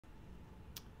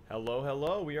Hello,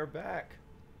 hello, we are back.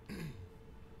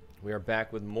 We are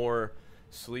back with more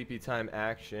sleepy time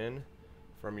action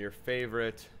from your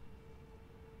favorite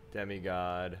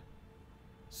demigod,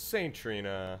 Saint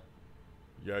Trina.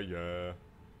 Yeah.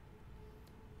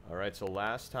 Alright, so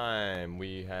last time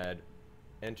we had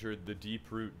entered the deep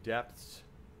root depths.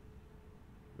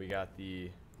 We got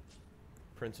the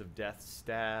Prince of Death's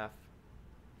staff.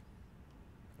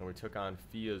 And we took on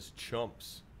Fia's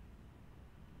chumps.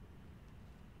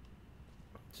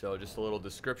 So just a little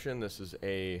description. This is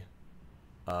a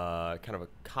kind of a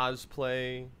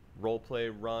cosplay,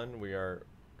 roleplay run. We are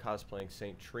cosplaying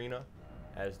Saint Trina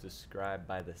as described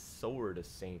by the sword of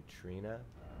Saint Trina,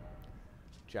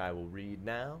 which I will read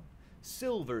now.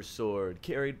 Silver sword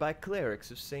carried by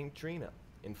clerics of Saint Trina.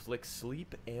 Inflicts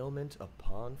sleep ailment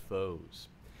upon foes.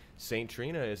 Saint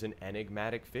Trina is an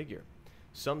enigmatic figure.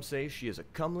 Some say she is a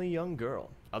comely young girl.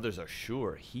 Others are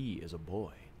sure he is a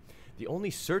boy. The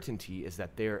only certainty is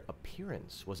that their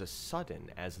appearance was as sudden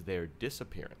as their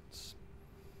disappearance.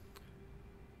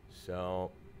 So,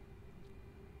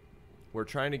 we're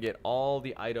trying to get all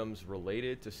the items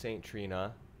related to Saint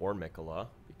Trina or Mikola,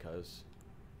 because,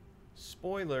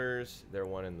 spoilers, they're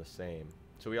one and the same.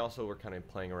 So we also were kind of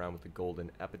playing around with the golden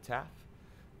epitaph,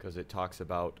 because it talks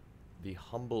about the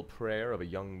humble prayer of a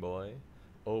young boy.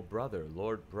 Oh brother,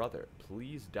 Lord brother,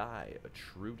 please die a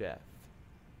true death.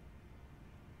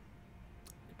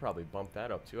 Probably bump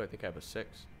that up too. I think I have a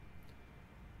 6.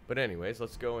 But anyways,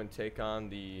 let's go and take on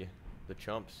the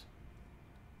chumps.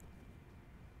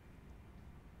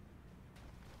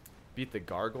 Beat the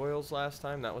gargoyles last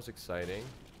time. That was exciting.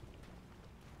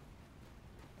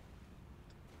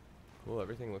 Cool.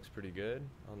 Everything looks pretty good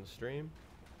on the stream.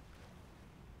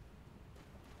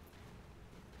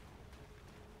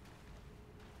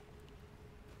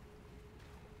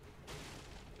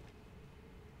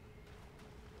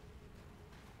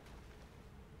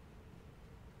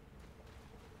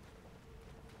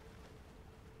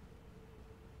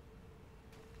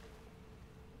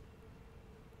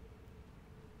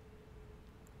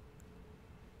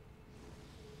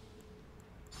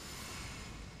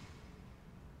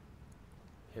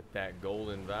 Hit that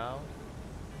golden vow.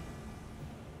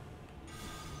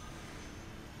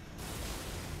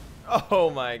 Oh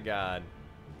my god.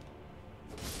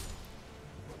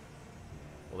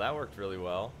 Well, that worked really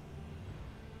well.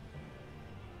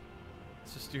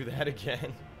 Let's just do that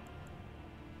again.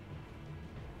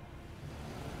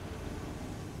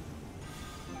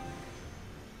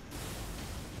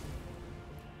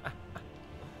 Get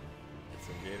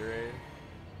some Gatorade.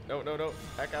 No.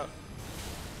 Back out.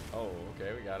 Oh,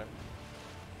 okay, we got him.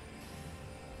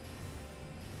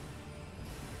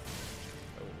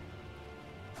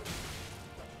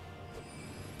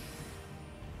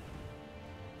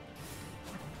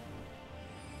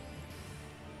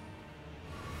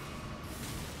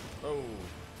 Oh.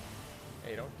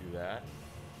 Hey, don't do that.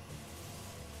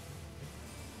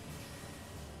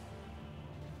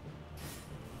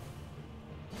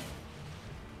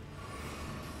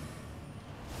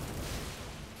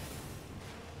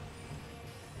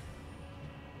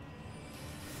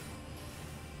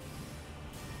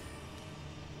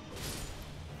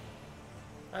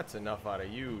 That's enough out of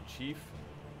you, Chief.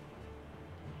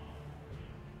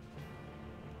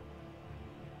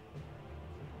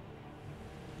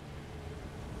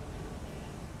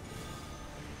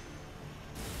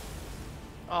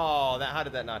 Oh, how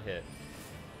did that not hit?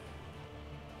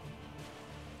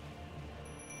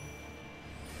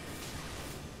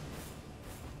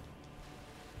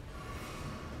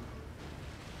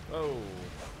 Oh.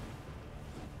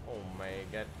 Oh my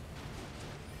god.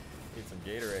 Need some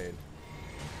Gatorade.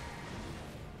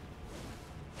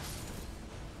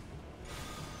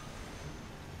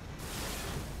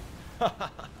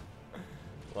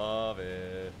 Love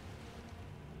it.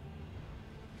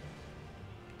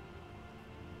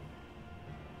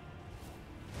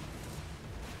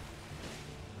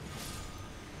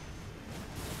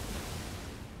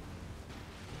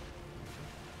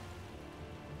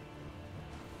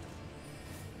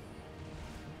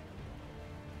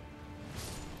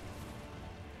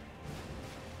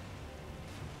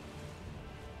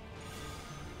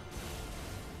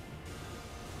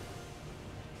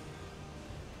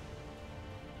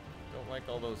 Like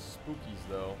all those spookies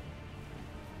though.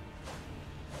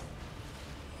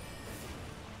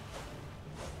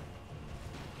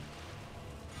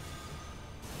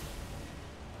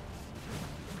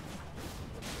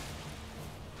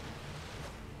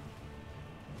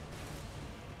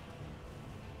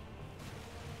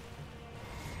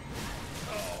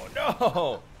 Oh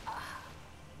no!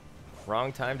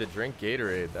 Wrong time to drink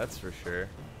Gatorade, that's for sure.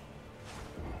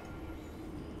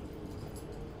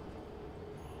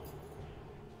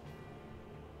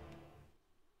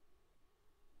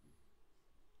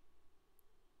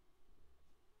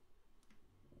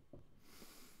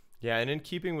 Yeah, and in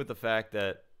keeping with the fact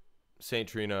that Saint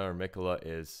Trina or Mikola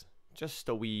is just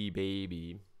a wee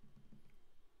baby,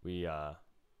 we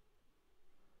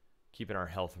keeping our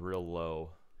health real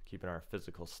low, keeping our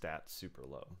physical stats super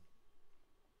low.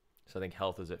 So I think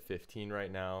health is at 15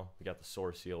 right now. We got the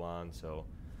Soar Seal on, so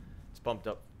it's bumped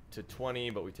up to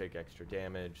 20, but we take extra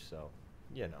damage, so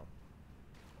you know.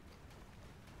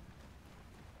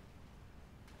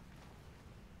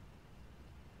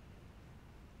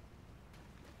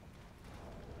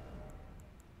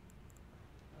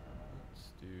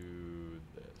 Let's do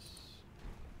this.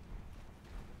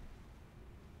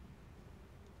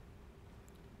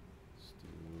 Let's do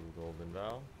Golden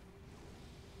Vow.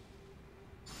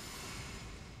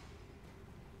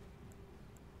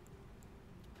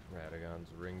 Radagon's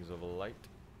Rings of Light.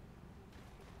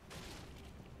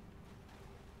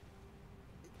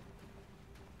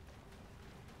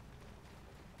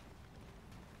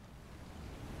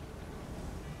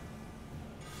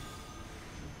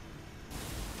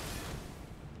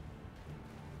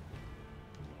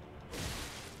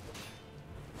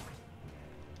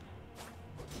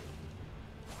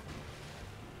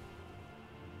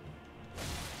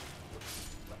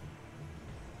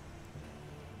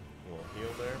 Heal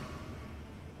there.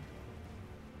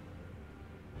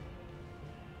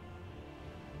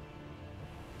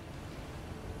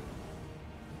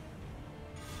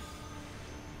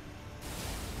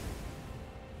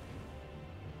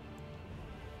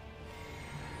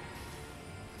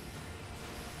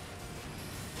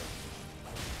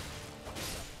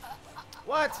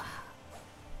 What?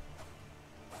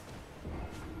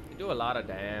 You do a lot of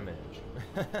damage.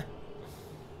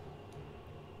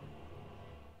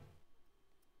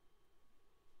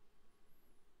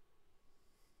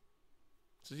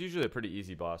 This is usually a pretty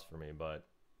easy boss for me, but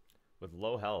with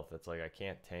low health, it's like I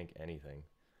can't tank anything.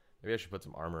 Maybe I should put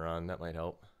some armor on. That might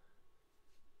help.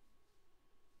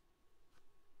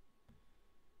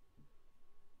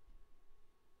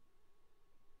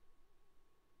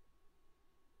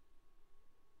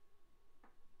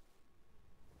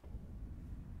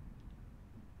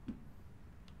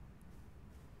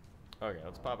 Okay,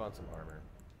 let's pop on some armor.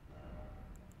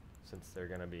 Since they're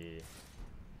gonna be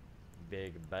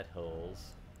big buttholes.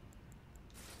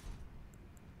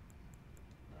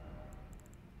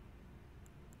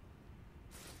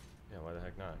 Yeah, why the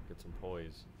heck not? Get some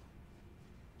poise.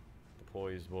 The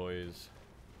poise boys.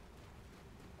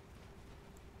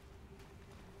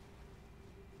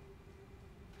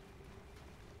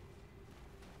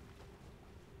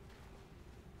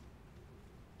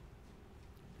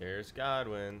 There's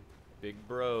Godwin. Big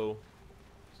bro.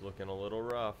 He's looking a little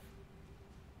rough.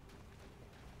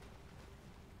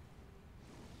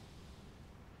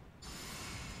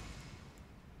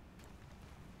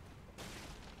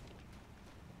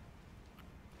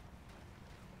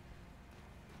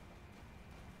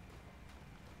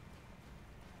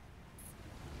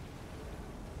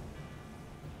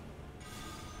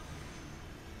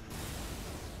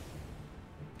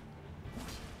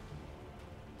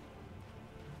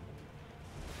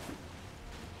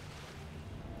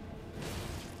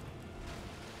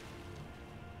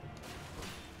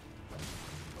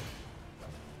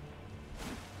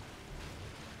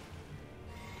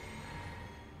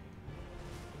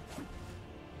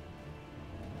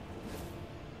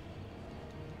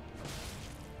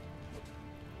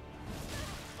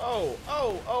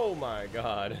 Oh my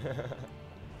god.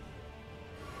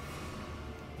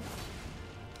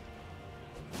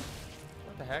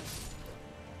 What the heck? It's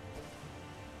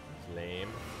lame.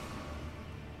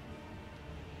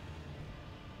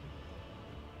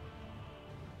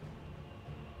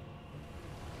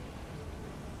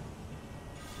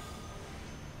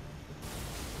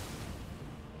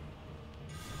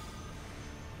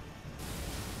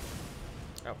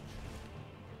 Ouch.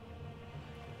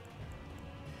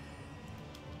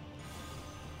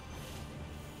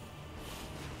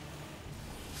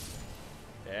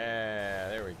 Yeah,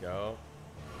 there we go.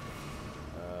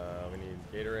 We need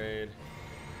Gatorade.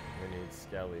 We need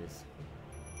Skellies.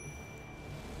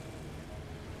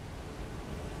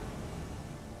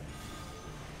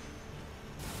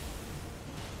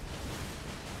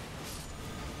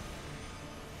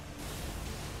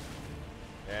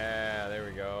 Yeah, there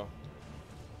we go.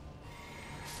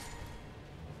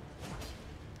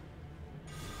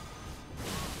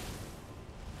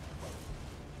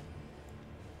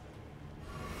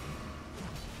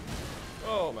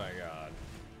 Oh my god.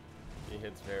 He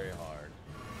hits very hard.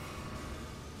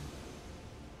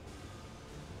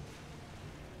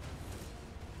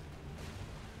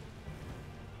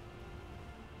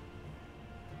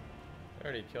 I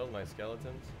already killed my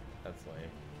skeletons? That's lame.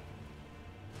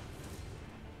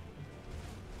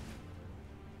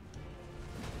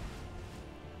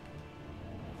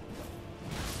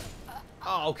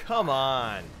 Oh, come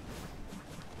on.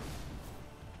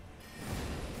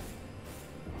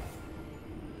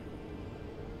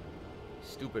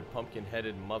 Stupid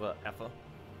pumpkin-headed mother effer.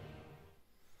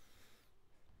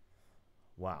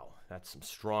 Wow, that's some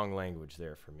strong language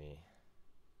there for me.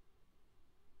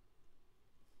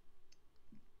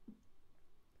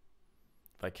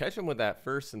 If I catch them with that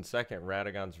first and second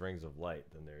Radagon's Rings of Light,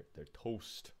 then they're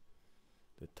toast.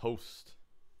 They're toast.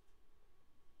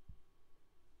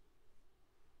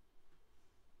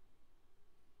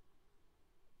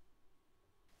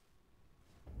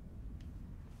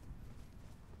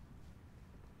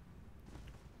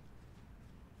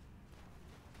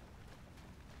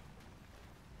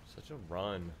 Such a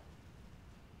run.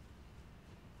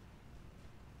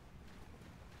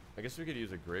 I guess we could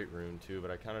use a Great Rune too, but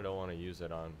I kind of don't want to use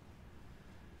it on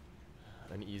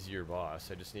an easier boss.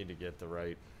 I just need to get the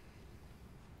right...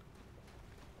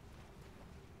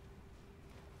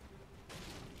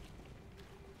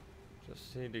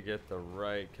 Just need to get the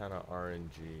right kind of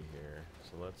RNG here.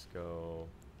 So let's go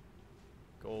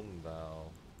Golden Bow,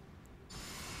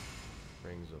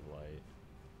 Rings of Light.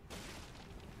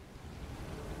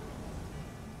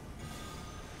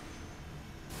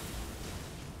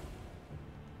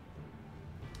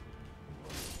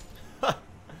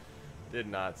 Did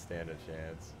not stand a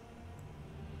chance.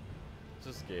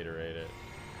 Just Gatorade it.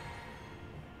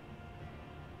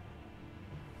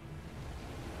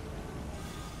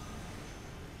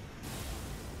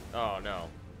 Oh no.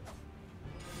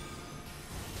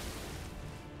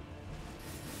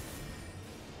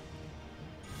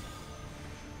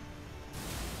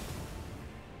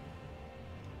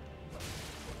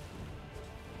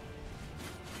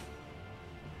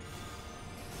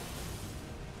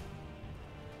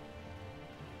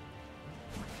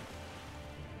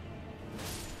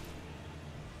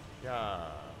 Yeah.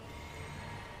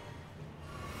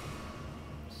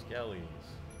 Skellies.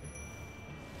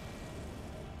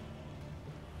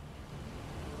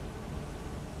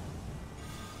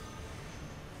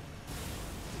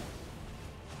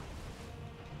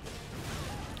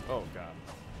 Oh god.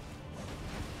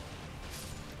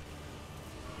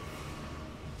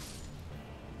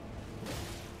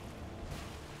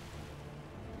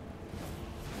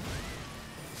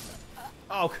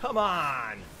 Oh, come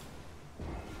on!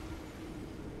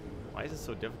 Why is it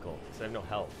so difficult? Because I have no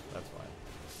health, that's why.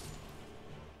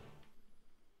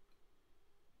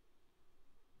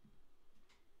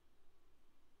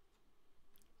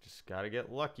 Just gotta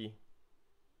get lucky.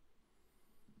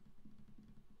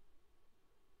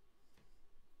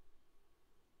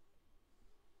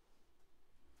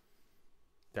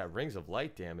 That Rings of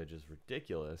Light damage is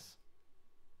ridiculous.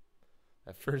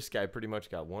 That first guy pretty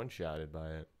much got one-shotted by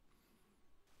it.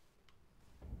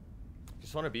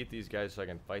 Just want to beat these guys so I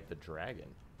can fight the dragon.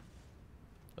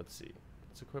 Let's see.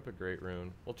 Let's equip a Great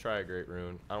Rune. We'll try a Great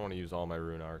Rune. I don't want to use all my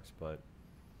rune arcs, but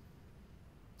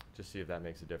just see if that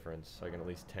makes a difference so I can at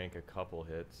least tank a couple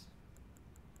hits.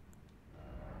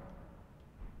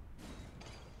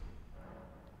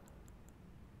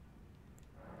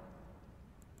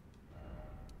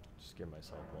 Just give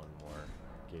myself one more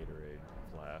Gatorade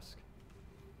flask.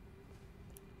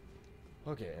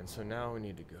 Okay, and so now we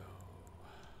need to go.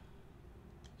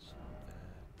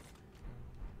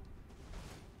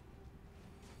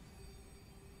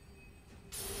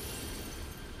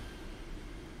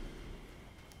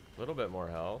 A little bit more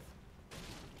health.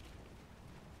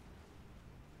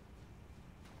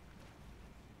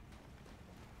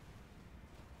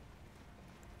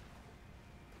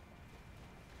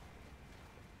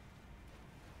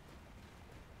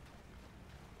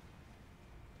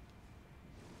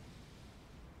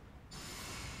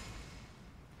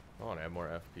 Oh, and I have more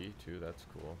FP too, that's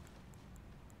cool.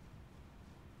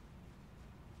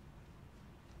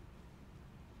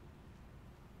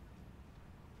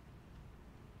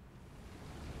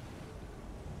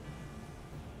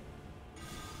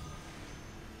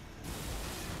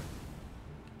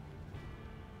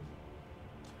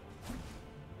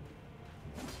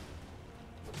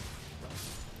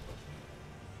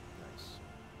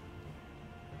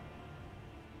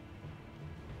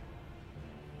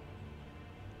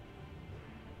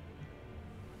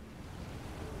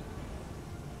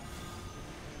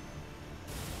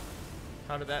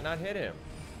 How did that not hit him?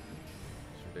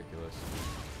 It's ridiculous.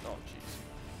 Oh, jeez.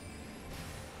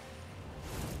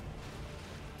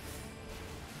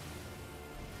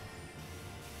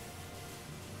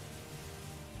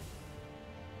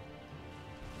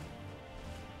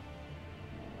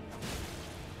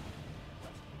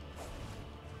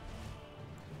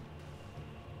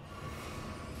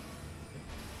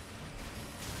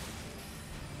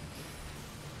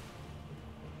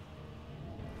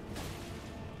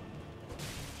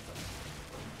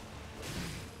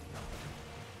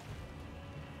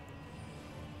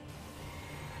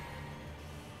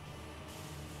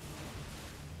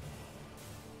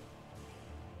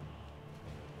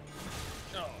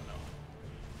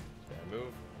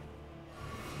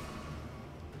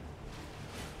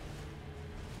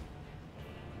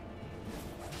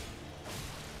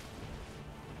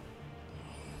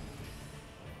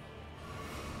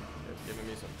 giving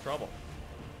me some trouble.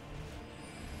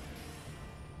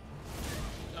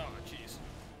 Oh, jeez.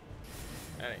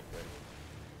 That ain't good.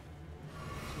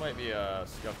 This might be a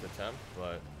scuffed attempt,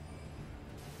 but...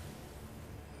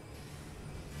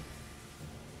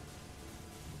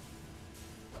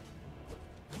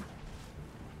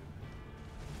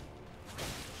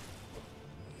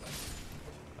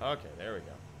 Okay, there we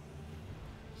go.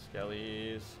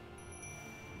 Skellies.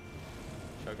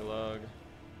 Chug-a-lug.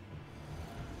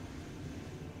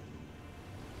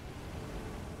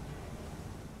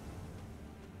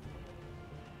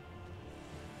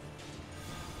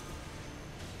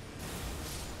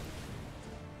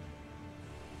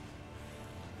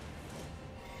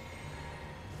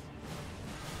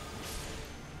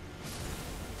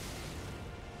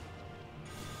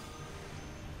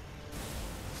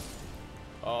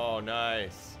 Oh,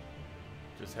 nice.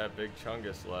 Just have Big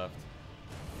Chungus left.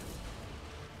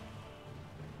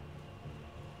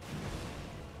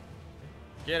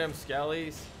 Get him,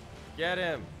 Skellies. Get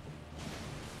him.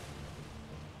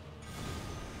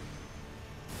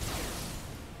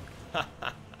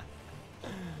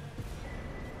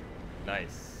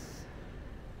 Nice.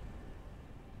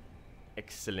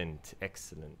 Excellent,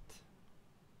 excellent.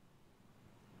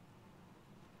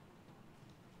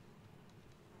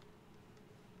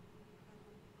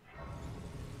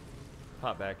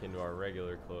 Pop back into our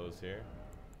regular clothes here.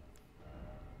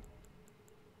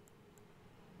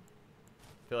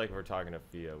 I feel like if we're talking to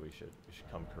Fia, we should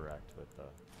come correct with the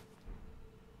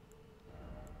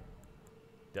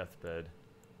deathbed.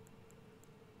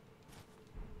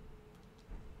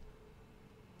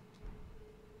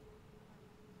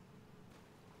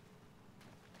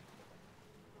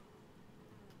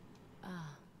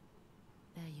 Ah,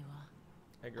 there you are.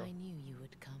 Hey, girl. I knew you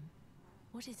would come.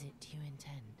 What is it you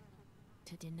intend?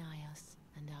 To deny us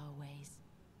and our ways,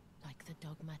 like the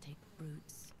dogmatic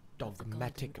brutes.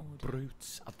 Dogmatic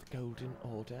brutes of the Golden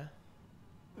Order?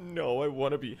 No, I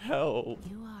want to be held.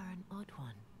 You are an odd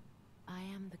one. I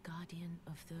am the guardian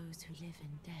of those who live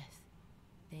in death.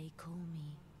 They call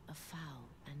me a foul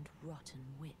and rotten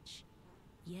witch.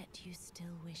 Yet you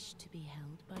still wish to be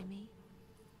held by me?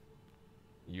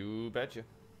 You betcha.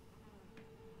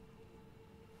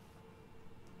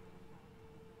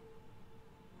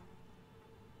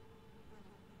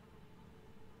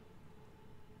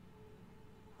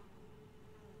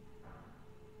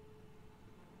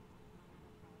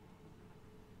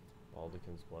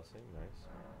 Baldekin's blessing, nice.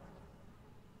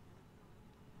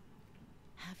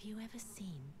 Have you ever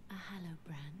seen a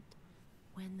Hallowbrand?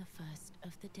 When the first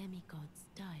of the demigods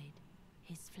died,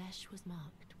 his flesh was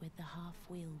marked with the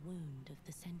half-wheel wound of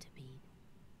the centipede.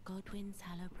 Godwyn's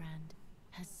Hallowbrand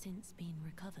has since been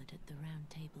recovered at the Round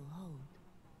Table Hold.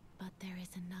 But there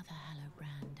is another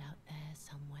Hallowbrand out there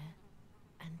somewhere,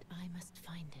 and I must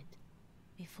find it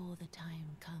before the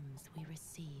time comes we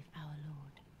receive our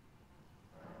Lord.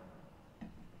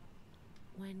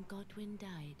 When Godwyn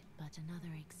died, but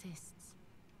another exists,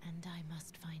 and I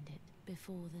must find it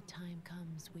before the time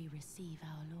comes we receive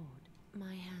our Lord.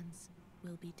 My hands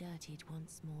will be dirtied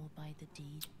once more by the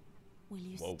deed. Will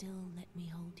you still let me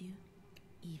hold you,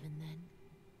 even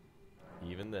then?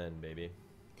 Even then, baby.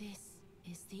 This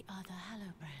is the other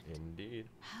Hallowbrand. Indeed.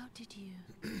 How did you...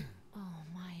 Oh,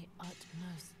 my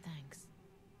utmost thanks.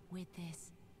 With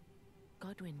this,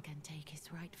 Godwyn can take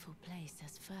his rightful place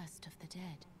as first of the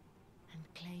dead,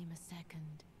 and claim a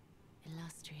second,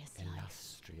 illustrious life.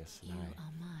 Illustrious life.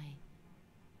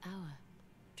 You are our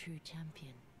true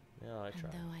champion. Yeah, I try.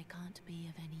 And though I can't be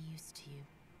of any use to you,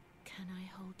 can I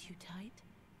hold you tight?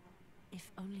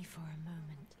 If only for a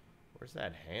moment. Where's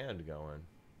that hand going?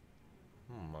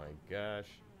 Oh my gosh.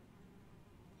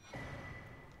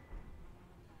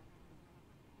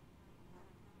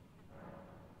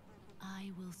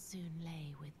 I will soon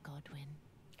lay with Godwyn,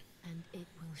 and it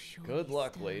will surely Good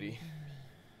luck, stir lady. within me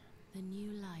the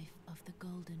new life of the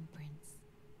Golden Prince,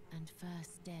 and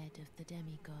first dead of the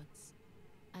demigods,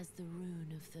 as the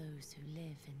rune of those who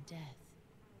live in death.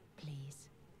 Please,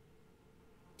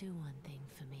 do one thing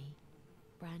for me.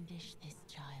 Brandish this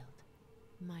child,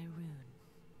 my rune.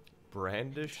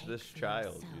 Brandish this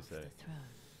child, you say?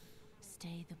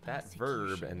 That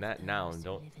verb and that noun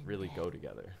don't really go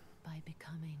together. By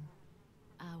becoming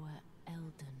our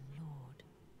Elden Lord.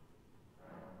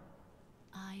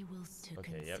 I will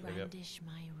brandish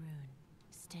my rune.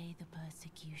 Stay the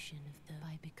persecution of the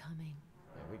by becoming.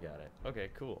 Yeah, we got it. Okay,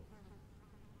 cool.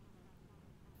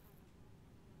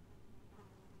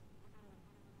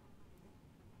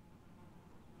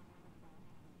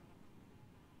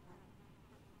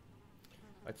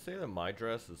 I'd say that my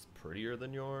dress is prettier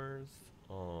than yours.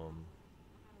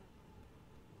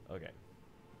 Okay.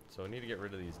 So I need to get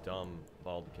rid of these dumb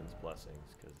Baldachin's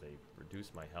blessings because they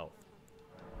reduce my health.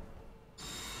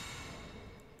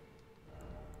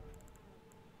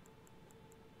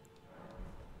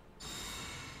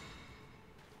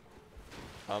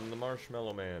 I'm the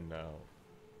Marshmallow Man now.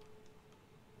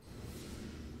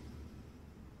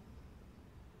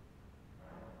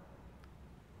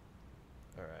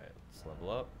 Alright, let's level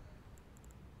up.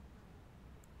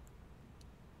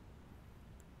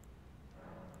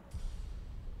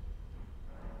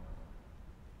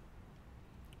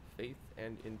 Faith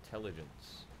and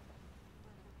intelligence.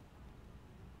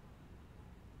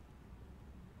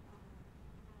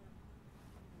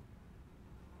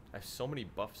 I have so many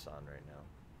buffs on right now.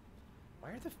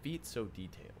 Why are the feet so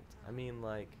detailed? I mean,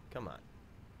 like, come on.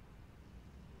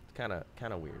 It's kind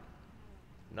of weird.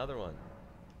 Another one.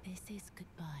 This is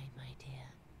goodbye, my dear,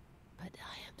 but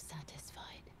I am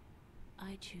satisfied.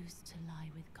 I choose to lie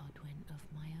with Godwin of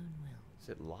my own will. Is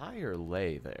it lie or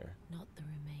lay there? Not the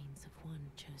remains of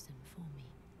one chosen for me,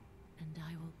 and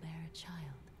I will bear a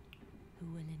child who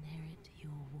will inherit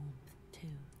your warmth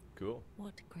too. Cool.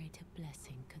 What greater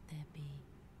blessing could there be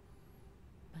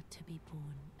but to be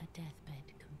born a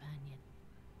deathbed companion?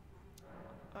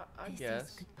 I This guess.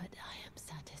 is good, but I am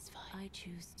satisfied. I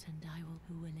choose, and I will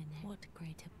who will inherit. What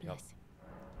greater blessing?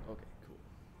 Okay, cool.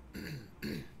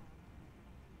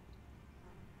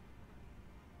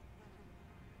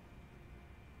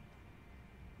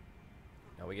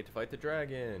 Now we get to fight the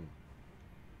dragon.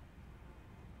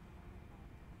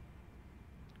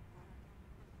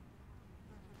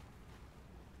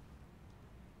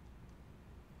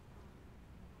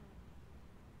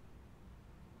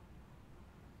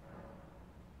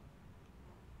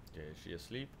 Okay, is she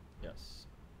asleep? Yes.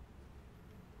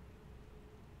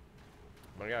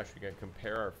 Oh my gosh, we can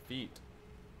compare our feet.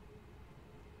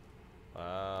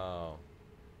 Wow.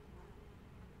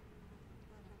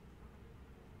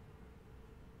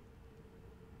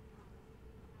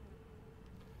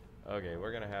 Okay,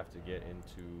 we're gonna have to get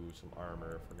into some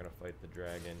armor if we're gonna fight the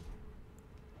dragon.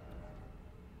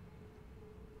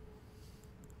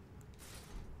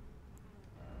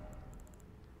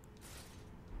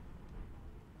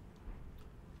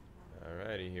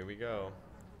 Alrighty, here we go.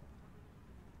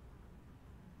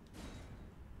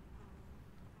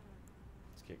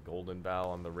 Let's get Golden Bow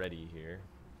on the ready here.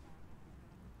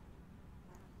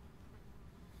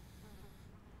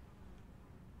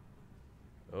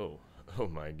 Oh, oh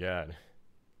my god.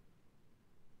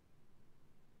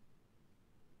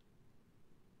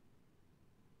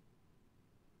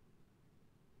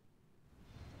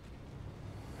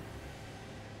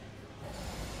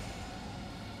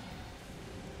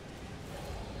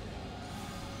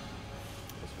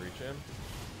 Let's reach him.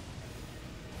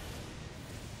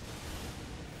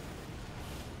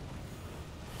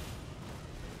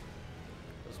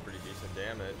 That's pretty decent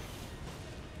damage.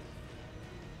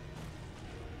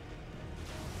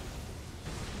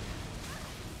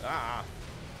 Ah!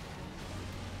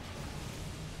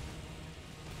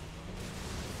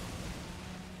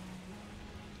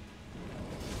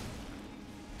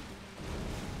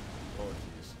 Oh,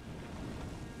 jeez.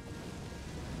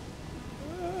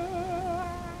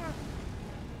 Ah!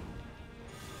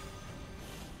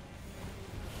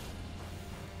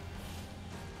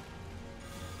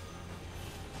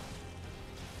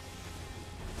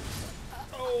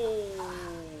 Oh!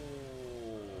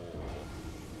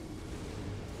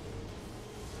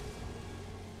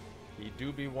 He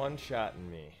do be one-shotting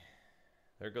me.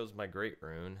 There goes my great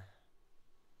rune.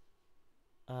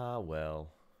 Ah, well.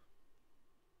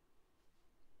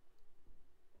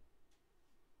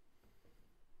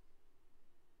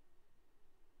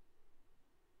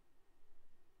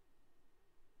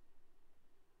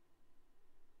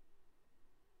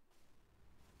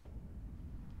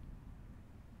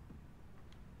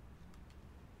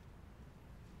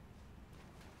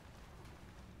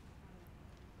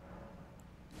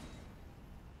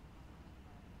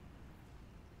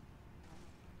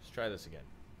 Let's try this again.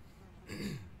 I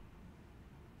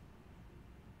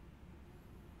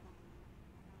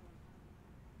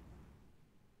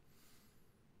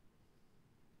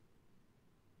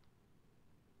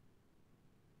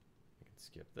can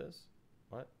skip this.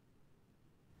 What?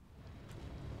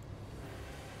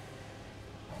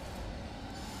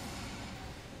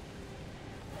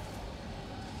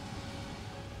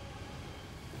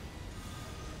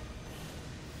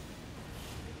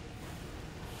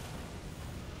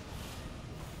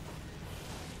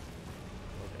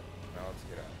 Okay, now let's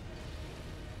get out.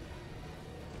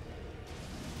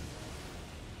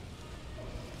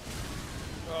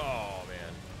 Oh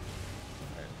man.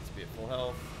 Alright, let's be at full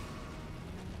health.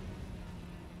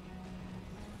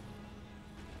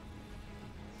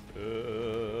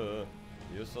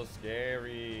 You're so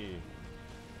scary.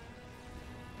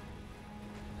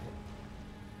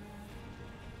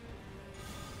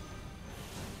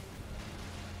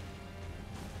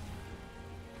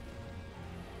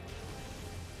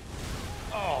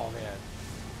 Oh man.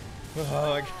 Oh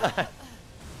my god.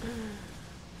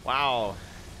 Wow.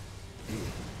 I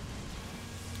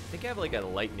think I have like a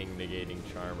lightning negating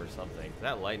charm or something.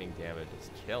 That lightning damage is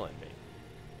killing me.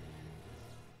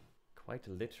 Quite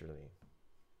literally.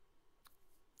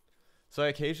 So I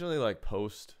occasionally like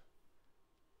post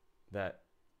that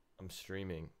I'm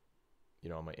streaming, you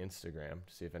know, on my Instagram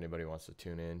to see if anybody wants to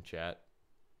tune in, chat.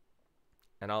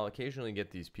 And I'll occasionally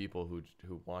get these people who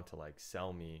want to like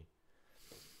sell me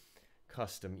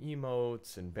custom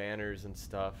emotes and banners and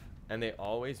stuff, and they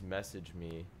always message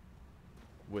me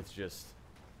with just,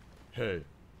 hey.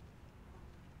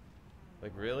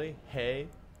 Like, really? Hey?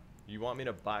 You want me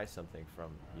to buy something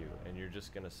from you and you're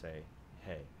just gonna say,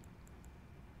 hey.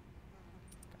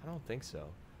 I don't think so.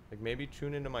 Like, maybe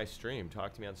tune into my stream,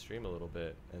 talk to me on stream a little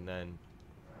bit, and then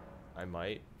I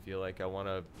might feel like I want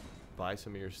to buy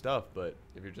some of your stuff. But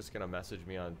if you're just gonna message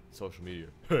me on social media,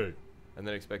 hey, and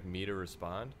then expect me to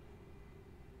respond,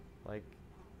 like,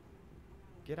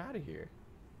 get out of here.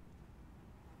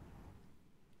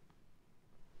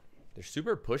 They're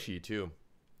super pushy too.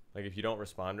 Like, if you don't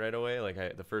respond right away,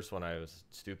 like the first one I was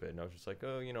stupid and I was just like,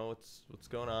 oh, you know, what's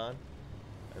going on?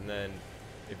 And then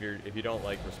if you don't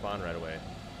like respond right away,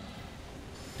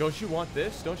 don't you want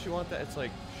this? Don't you want that? It's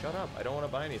like, shut up. I don't want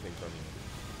to buy anything from you.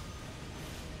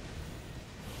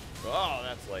 Oh,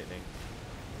 that's lightning.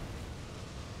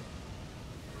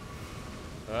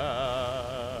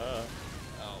 Oh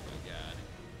my god.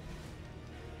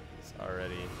 It's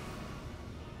already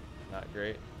not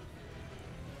great.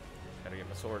 Gotta get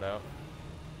my sword out.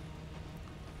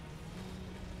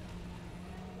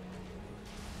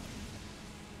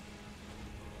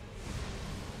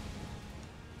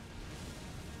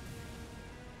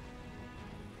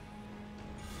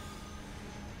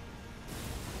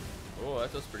 Oh,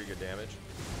 that does pretty good damage.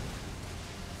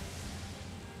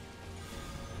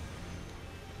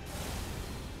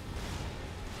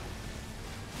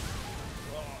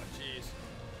 Oh, jeez.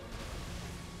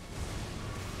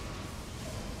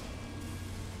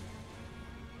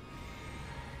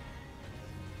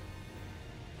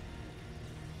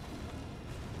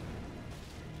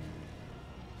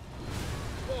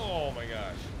 Oh my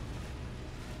gosh.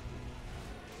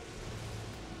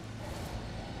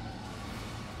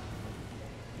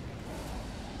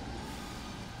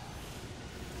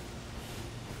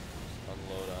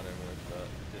 Unload on him with the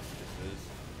discuses.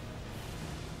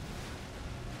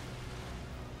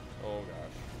 Oh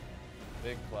gosh.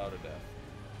 Big cloud of death.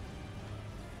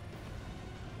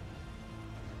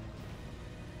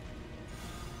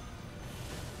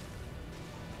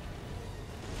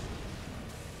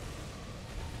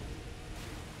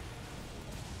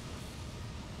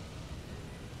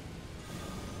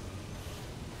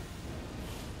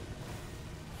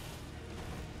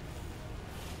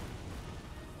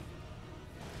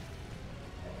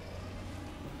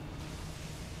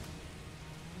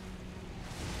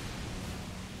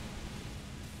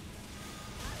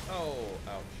 Oh,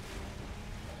 ouch.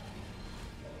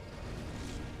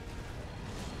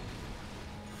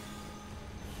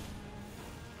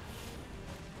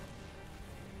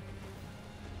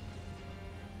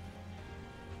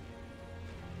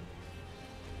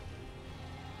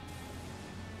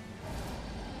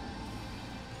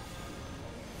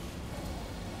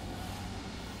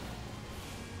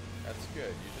 That's good.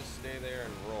 You just stay there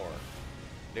and roar.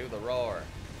 Do the roar.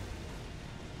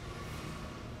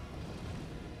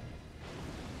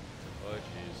 Oh,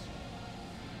 jeez.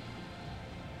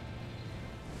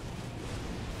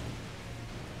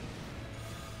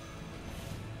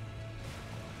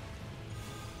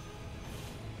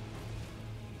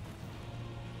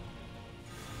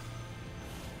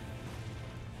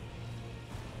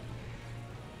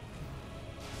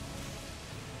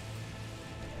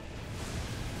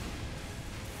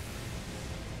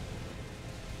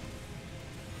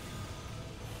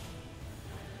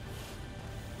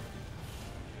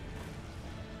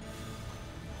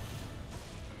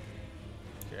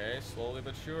 Okay, slowly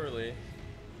but surely.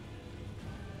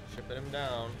 Chipping him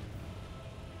down.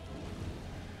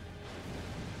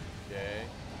 Okay.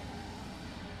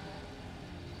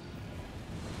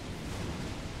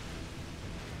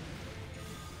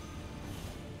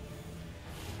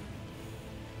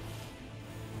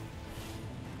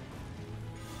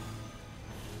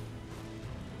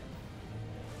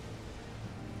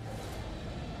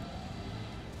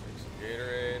 Take some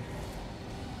Gatorade.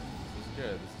 This is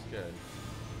good, this is good.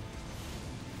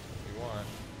 want.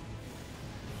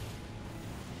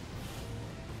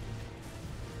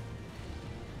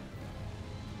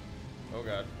 Oh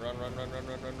god. Run, run, run, run,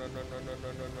 run, run, run, run, run, run,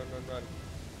 run, run, run, run, run.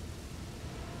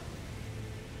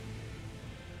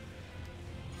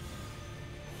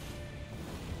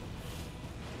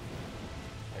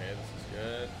 Okay, this is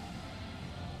good.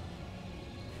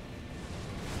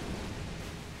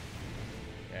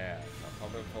 Yeah, I'm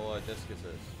pumping full of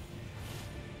discuses.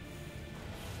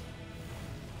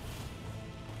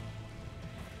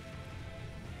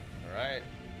 Alright.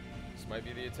 This might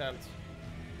be the attempt.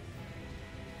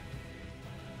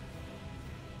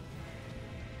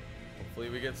 Hopefully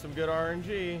we get some good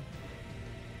RNG.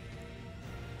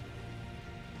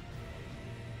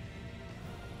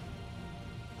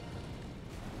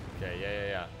 Okay,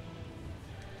 yeah.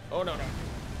 Oh, no.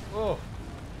 Oh,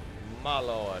 my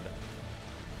lord.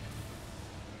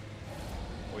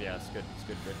 Oh, yeah, it's good.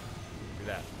 Good. Do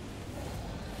that.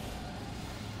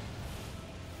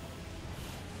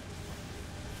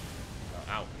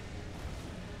 Oh, ow.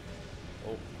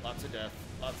 Oh, lots of death.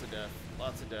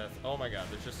 Oh, my God,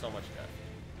 there's just so much death.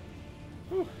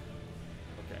 Whew.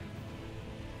 Okay.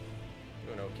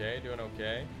 Doing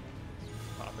okay.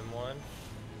 Popping one.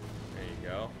 There you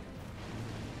go.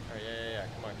 Alright, yeah.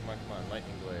 Come on.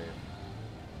 Lightning glaive.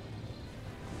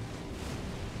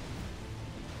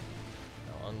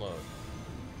 Now unload.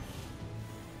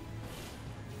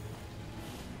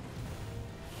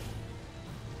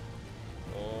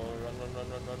 Oh,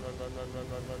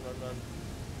 run.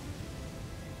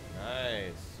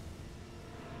 Nice.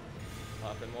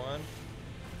 Popping one.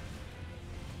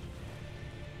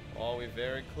 Oh, we're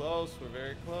very close.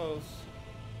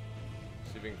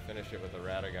 See if we can finish it with the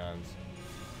Radagons.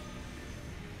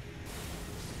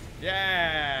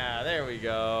 Yeah, there we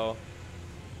go.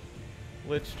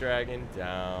 Lich Dragon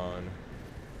down.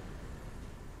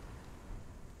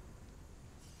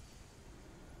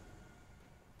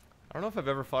 I don't know if I've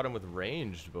ever fought him with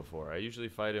ranged before. I usually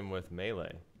fight him with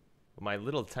melee. But my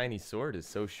little tiny sword is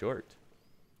so short.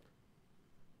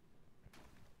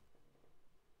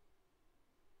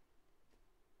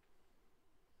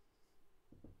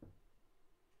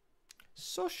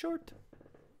 So short.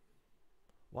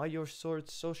 Why your sword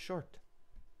so short?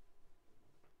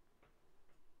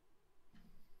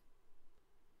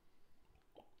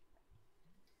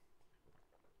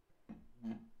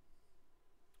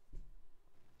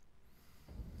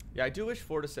 Yeah, I do wish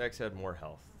Fortis X had more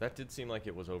health. That did seem like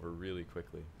it was over really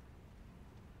quickly.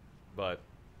 But,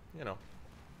 you know.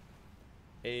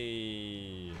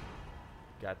 Hey,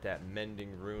 got that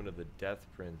mending rune of the Death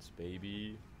Prince,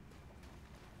 baby.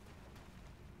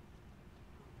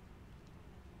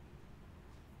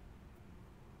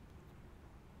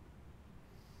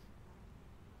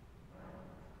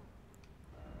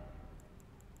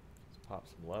 Let's pop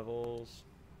some levels.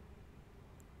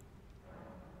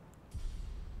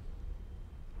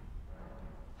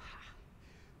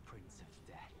 Prince of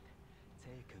Death,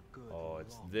 take a good Oh,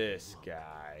 it's long this look.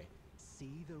 guy.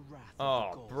 See the wrath of Oh,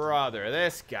 the golden brother, Lord.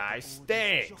 this guy The order's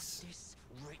stinks. Justice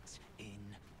writ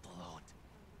in blood.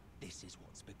 This is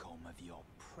what's become of your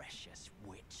precious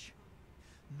witch.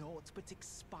 Naught but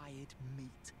expired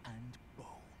meat and bone.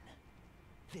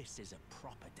 This is a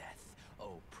proper death,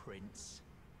 oh prince.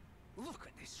 Look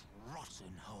at this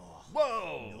rotten whore.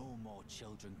 Whoa! No more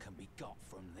children can be got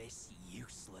from this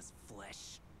useless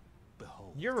flesh.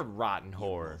 Behold, You're a rotten your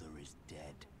whore. mother is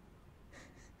dead.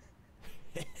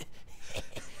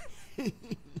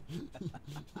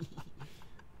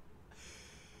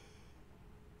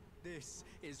 This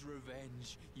is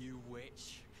revenge, you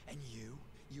witch, and you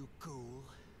ghoul.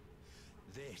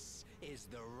 This is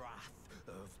the wrath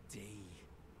of D.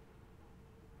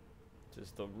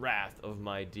 Just the wrath of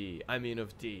my D. I mean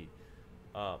of D.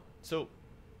 So,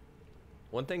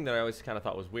 one thing that I always kind of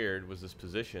thought was weird was this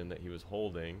position that he was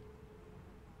holding.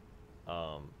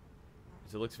 Because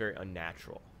it looks very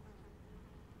unnatural.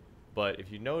 But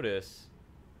if you notice,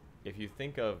 if you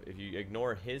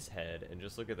ignore his head and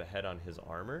just look at the head on his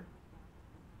armor,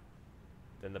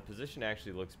 then the position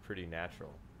actually looks pretty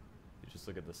natural. You just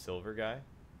look at the silver guy.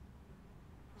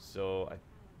 So I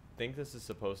think this is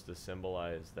supposed to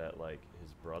symbolize that, like,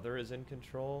 his brother is in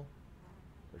control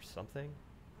or something.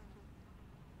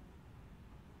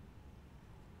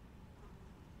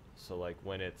 So, like,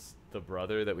 when it's the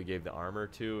brother that we gave the armor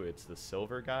to, it's the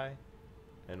silver guy.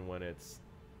 And when it's...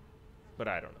 But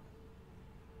I don't know.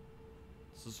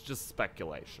 This is just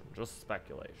speculation.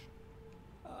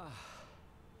 Ah,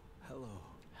 hello.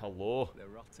 Hello. The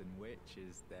rotten witch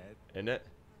is dead. Isn't it?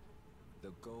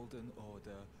 The golden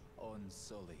order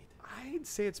unsullied. I'd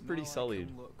say it's pretty now I sullied.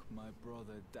 can look my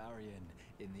brother Darian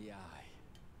in the eye.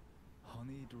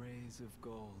 Honeyed rays of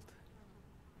gold,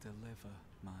 deliver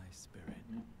my spirit.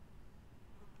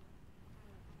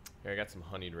 Here, I got some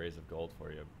honeyed rays of gold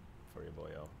for you,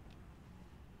 boyo.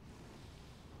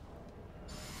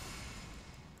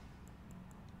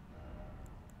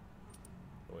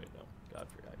 Oh, wait, no.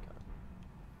 Godfrey icon.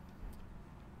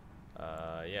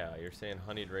 Yeah, you're saying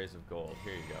honeyed rays of gold.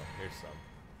 Here you go. Here's some.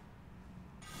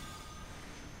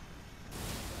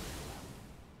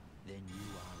 Then you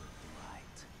are a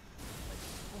blight.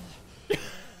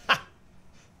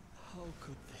 How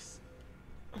could this?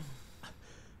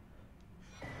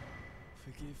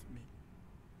 Forgive me.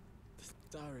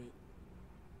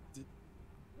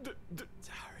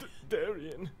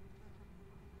 Darian.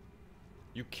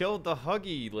 You killed the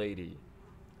Huggy lady.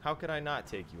 How could I not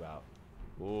take you out?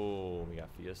 Oh, we got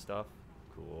Fia stuff.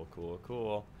 Cool, cool,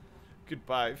 cool.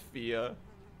 Goodbye, Fia.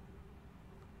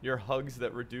 Your hugs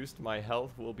that reduced my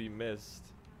health will be missed.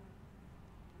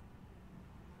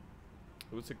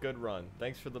 It was a good run.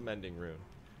 Thanks for the mending rune.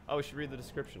 Oh, we should read the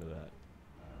description of that.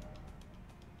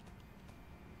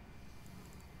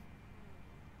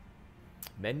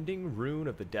 Mending rune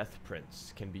of the Death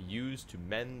Prince can be used to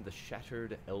mend the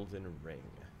shattered Elden ring.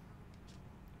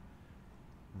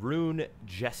 Rune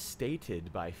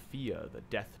gestated by Fia, the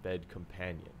deathbed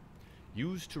companion.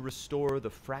 Used to restore the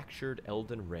fractured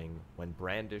Elden ring when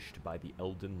brandished by the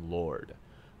Elden Lord.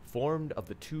 Formed of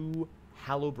the two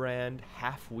Hallowbrand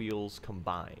half-wheels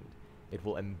combined, it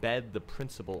will embed the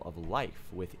principle of life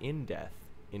within death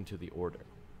into the Order.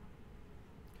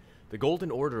 The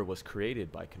Golden Order was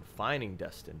created by confining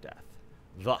destined death.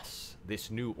 Thus,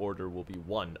 this new order will be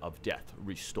one of death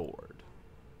restored.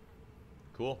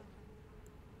 Cool.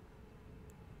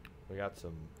 We got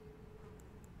some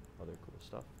other cool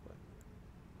stuff, but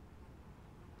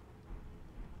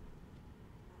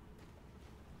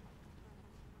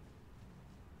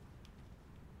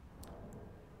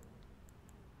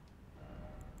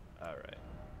all right.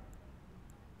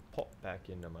 Pop back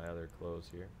into my other clothes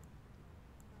here.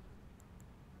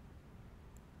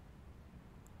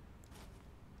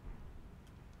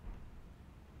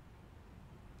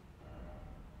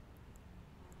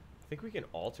 I think we can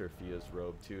alter Fia's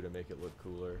robe too to make it look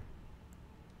cooler.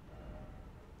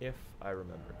 If I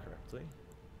remember correctly.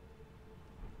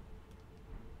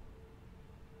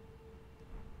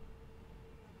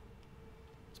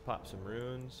 Let's pop some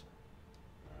runes.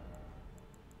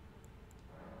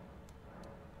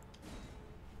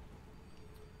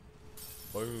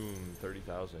 Boom,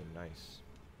 30,000, nice.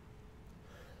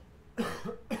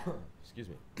 Excuse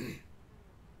me.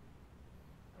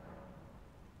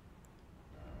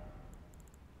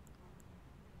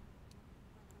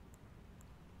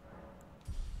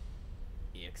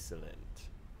 Excellent.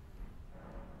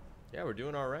 Yeah, we're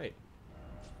doing all right.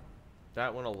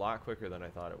 That went a lot quicker than I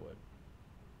thought it would.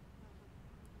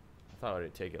 I thought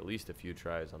it'd take at least a few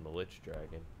tries on the Lich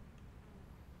Dragon.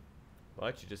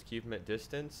 But you just keep him at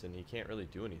distance and he can't really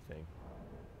do anything.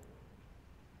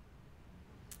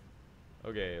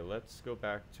 Okay, let's go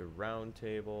back to round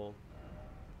table.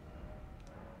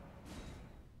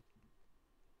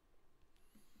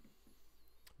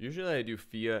 Usually I do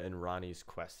Fia and Ronnie's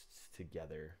quests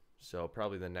together. So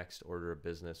probably the next order of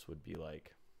business would be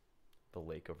like the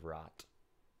Lake of Rot,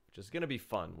 which is going to be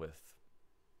fun with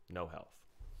no health.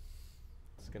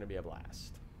 It's going to be a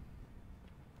blast.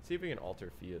 See if we can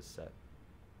alter Fia's set.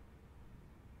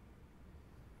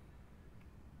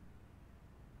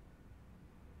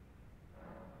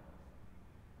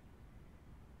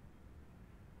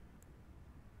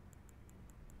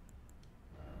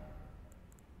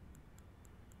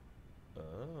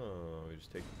 Oh, we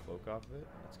just take the cloak off of it?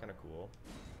 That's kind of cool.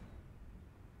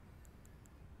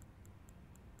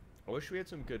 I wish we had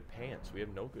some good pants. We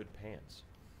have no good pants.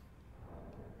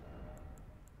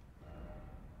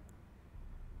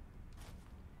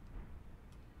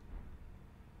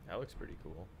 That looks pretty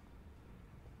cool.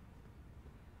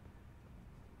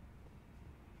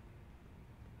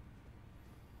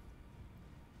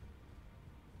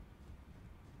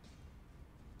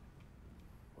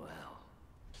 Well,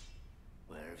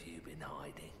 where have you been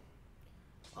hiding?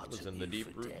 I Was took in the you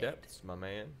deep for root dead. depths, my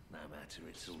man. No matter,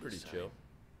 it's all Pretty the same. chill.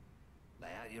 Lay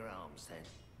out your arms then.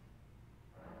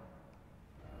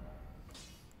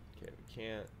 Okay, we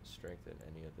can't strengthen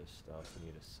any of this stuff. We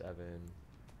need a 7.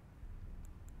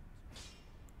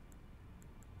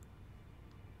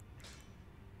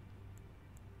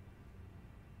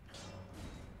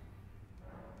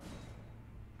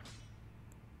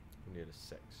 We need a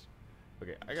 6.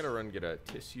 Okay, I gotta run get a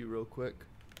tissue real quick.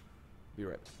 Be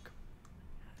right back.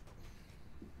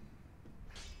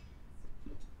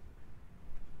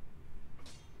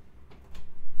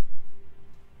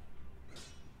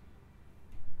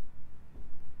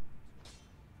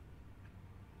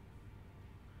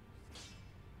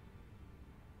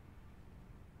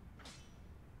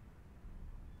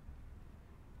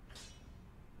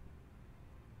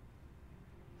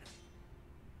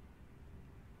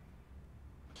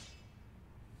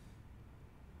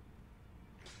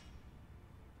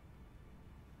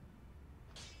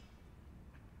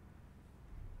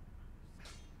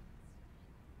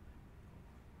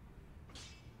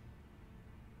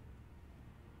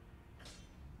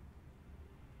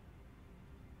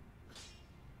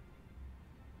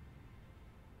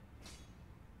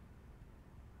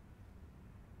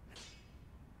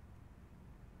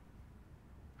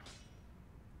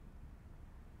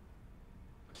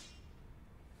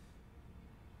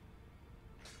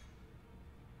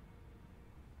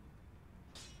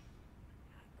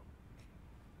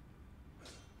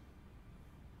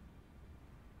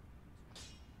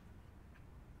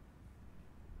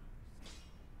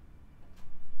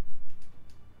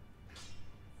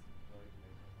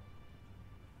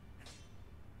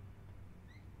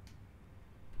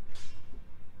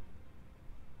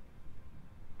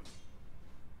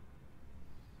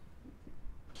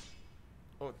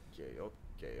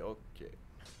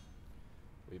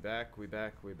 back, we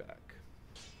back, we back.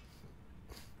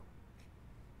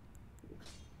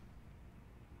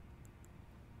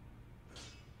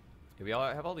 Yeah, we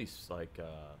all have all these like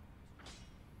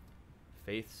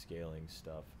faith scaling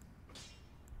stuff.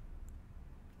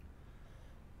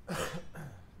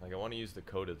 Like I want to use the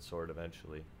coated sword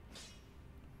eventually.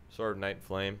 Sword of Night and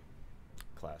Flame,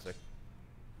 classic.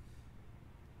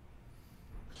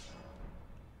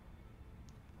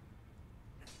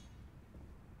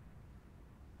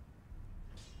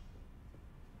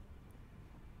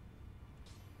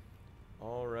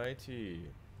 Alrighty.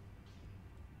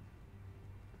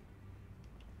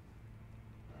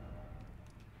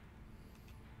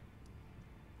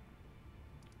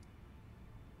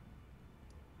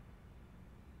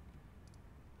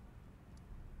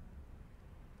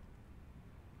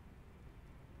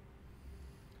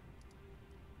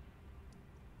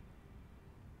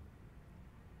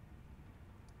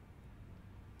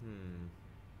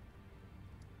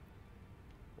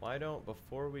 Why don't,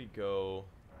 before we go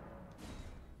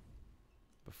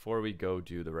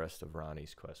do the rest of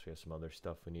Ronnie's quest, we have some other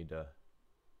stuff we need to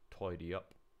tidy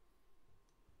up.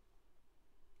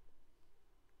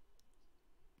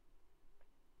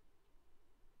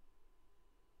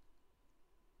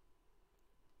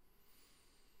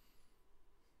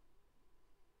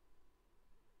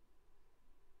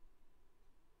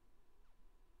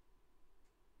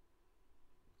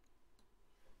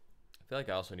 I feel like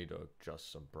I also need to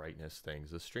adjust some brightness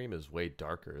things. The stream is way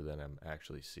darker than I'm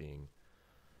actually seeing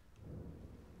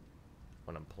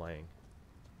when I'm playing.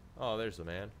 Oh, there's the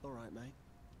man. All right, mate.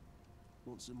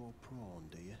 Want some more prawn,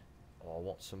 do you? Oh, I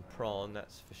want some prawn,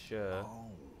 that's for sure.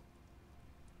 Oh.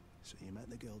 So you met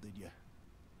the girl, did you?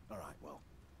 All right, well,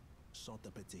 sod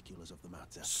the particulars of the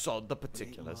matter. Sod the It ain't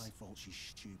particulars. my fault she's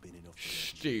stupid enough to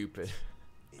Stupid.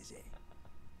 is it?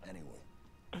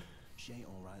 Anyway, she ain't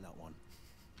all right, that one.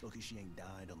 Lucky she ain't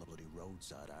died on the bloody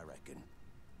roadside, I reckon.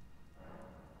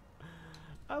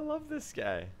 I love this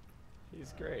guy.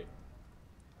 He's great.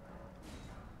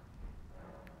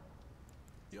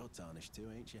 You're tarnished too,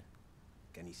 ain't you?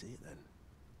 Can you see it then?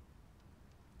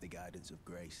 The guidance of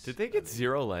grace. Did they get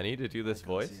Zero Lenny to do this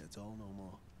voice? I can't see it at all no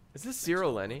more. Is this Makes Zero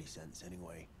no Lenny? bloody sense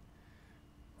anyway.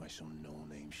 Why some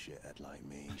no-name shithead like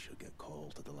me should get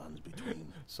called to the lands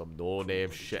between. Some no-name Bloody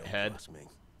joke, if you shithead. ask me.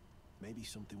 Maybe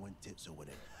something went tits with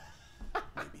him.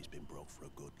 Maybe he's been broke for a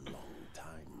good long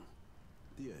time.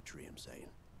 The tree I'm saying.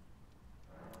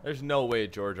 There's no way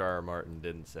George R.R. Martin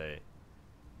didn't say.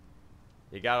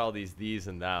 You got all these these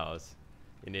and thous.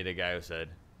 You need a guy who said,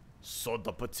 "Sod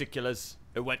the particulars.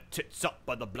 It went tits up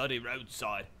by the bloody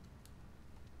roadside."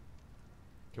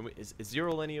 Can we? Is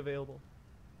Zero Lenny available?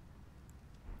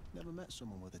 Never met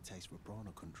someone with a taste for prawn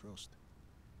I couldn't trust.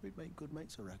 We'd make good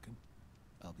mates, I reckon.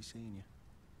 I'll be seeing you.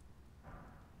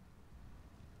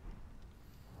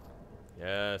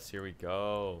 Yes, here we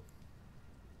go.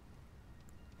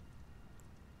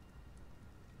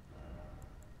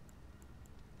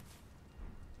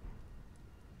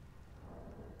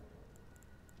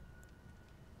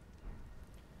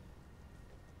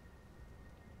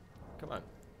 Come on.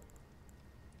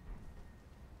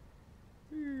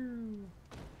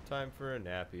 Time for a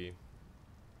nappy.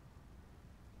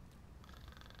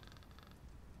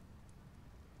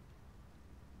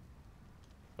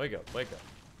 Wake up, wake up.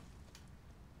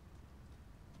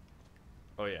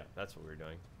 Oh yeah, that's what we're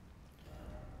doing.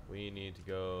 We need to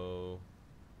go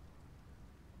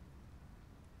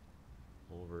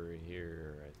over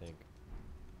here, I think.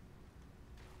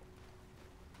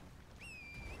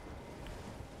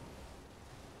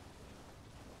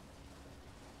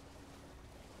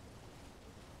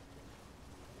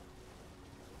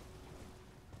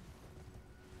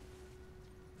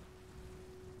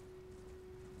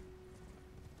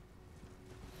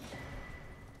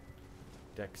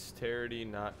 Dexterity,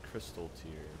 not crystal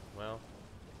tier. Well,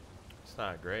 it's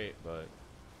not great, but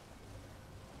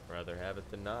rather have it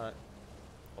than not.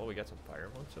 Oh, we got some fire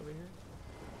monks over here.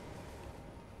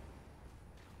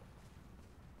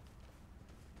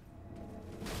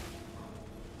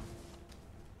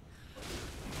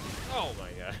 Oh my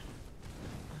god.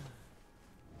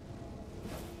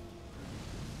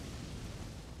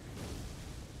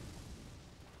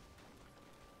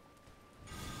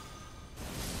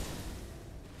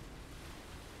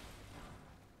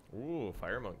 Ooh,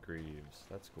 Fire Monk Greaves.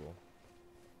 That's cool.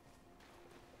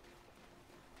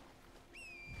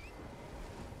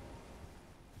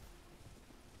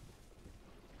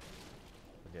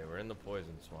 Okay, we're in the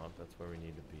poison swamp. That's where we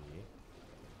need to be.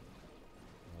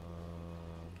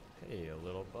 Hey, a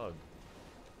little bug.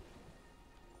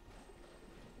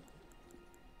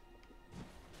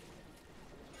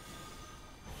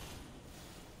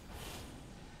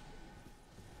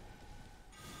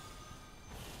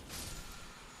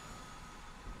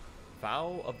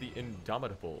 Vow of the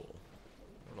Indomitable.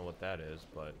 I don't know what that is,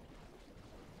 but...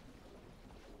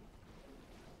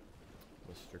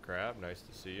 Mr. Crab, nice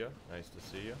to see you. Nice to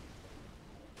see you.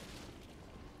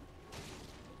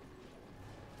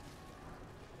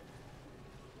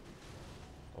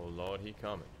 Oh Lord, he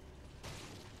coming.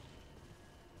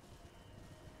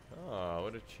 Oh,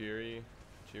 what a cheery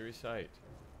sight.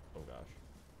 Oh gosh.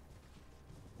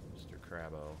 Mr.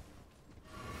 Crabbo.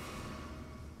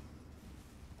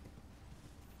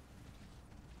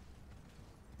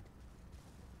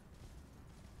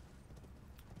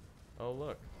 Oh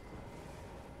look.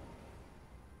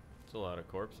 It's a lot of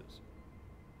corpses.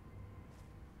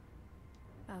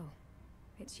 Oh,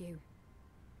 it's you.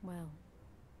 Well,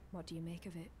 what do you make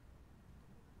of it?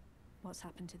 What's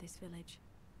happened to this village?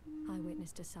 I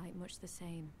witnessed a sight much the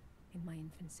same in my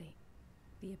infancy.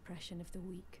 The oppression of the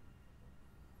weak.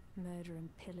 Murder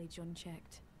and pillage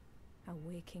unchecked. A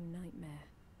waking nightmare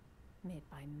made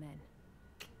by men.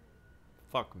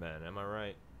 Fuck men, am I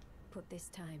right? But this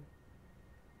time,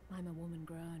 I'm a woman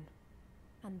grown.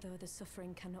 And though the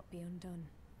suffering cannot be undone,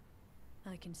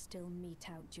 I can still mete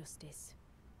out justice.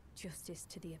 Justice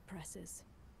to the oppressors.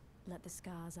 Let the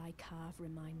scars I carve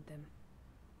remind them.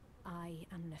 I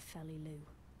am Nefelilu,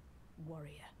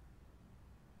 warrior.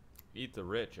 Eat the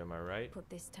rich, am I right?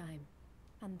 But this time,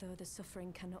 and though the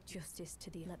suffering cannot justice to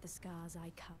the let the scars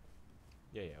I carve.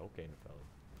 Yeah, okay, Nefeli.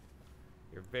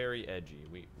 You're very edgy.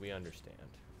 We understand.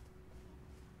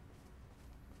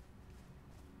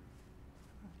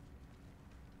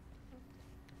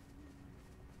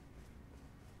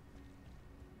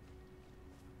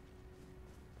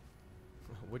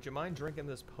 Would you mind drinking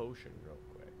this potion real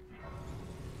quick?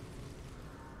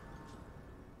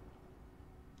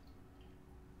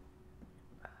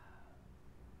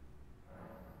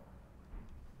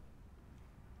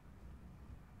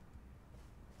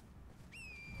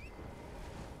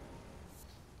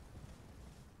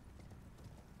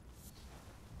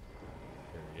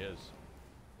 There he is.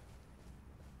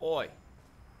 Oi!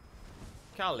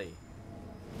 Callie!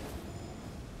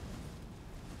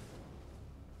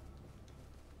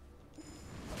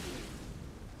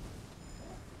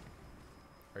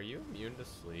 Are you immune to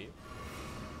sleep?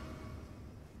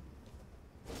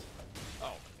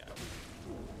 Oh my god.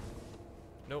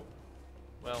 Nope.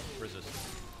 Well, resist.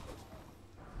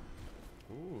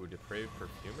 Ooh, depraved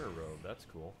perfumer robe. That's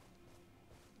cool.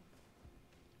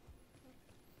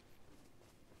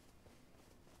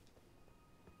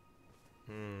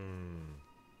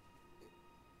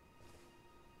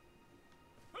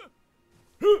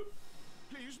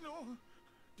 Please, no.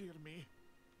 Dear me.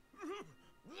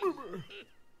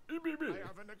 I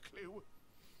haven't a clue.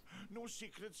 No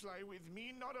secrets lie with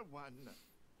me, not a one.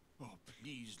 Oh,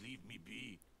 please leave me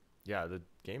be. Yeah, the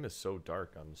game is so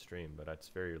dark on the stream, but it's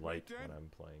very light then. when I'm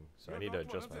playing. So I You're need to not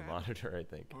one adjust of my them. monitor, I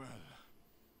think. Well,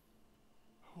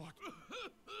 what?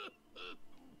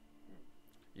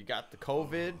 You got the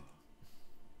COVID?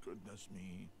 Goodness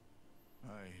me.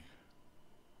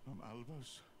 I'm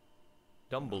Albus.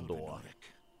 Dumbledore. Albinoric,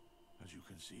 as you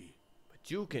can see. But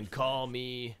you can call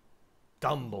me The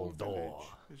whole Dumbledore. village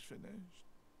is finished.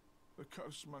 The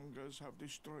cursemongers have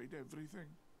destroyed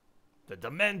everything. The The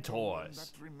one Dementors.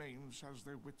 that remains has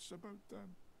their wits about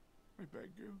them. I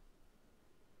beg you.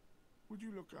 Would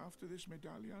you look after this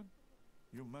medallion?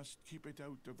 You must keep it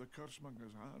out of the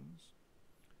cursemonger's hands.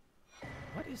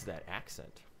 What is that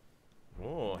accent?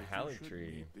 Oh, And if you Halle should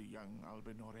Tree. meet the young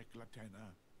Albinoric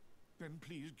Latena, then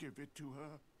please give it to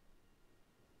her.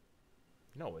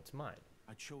 No, it's mine.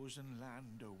 A chosen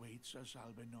land awaits us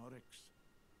Albinorics.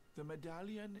 The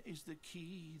medallion is the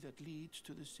key that leads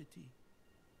to the city.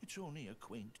 It's only a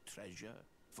quaint treasure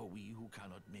for we who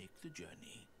cannot make the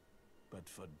journey. But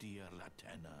for dear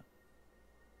Latena,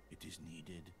 it is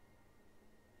needed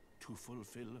to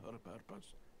fulfill her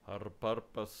purpose. Her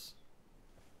purpose.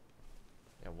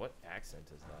 Yeah, what accent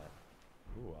is that?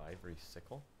 Ooh, ivory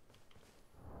sickle?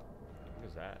 What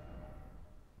is that?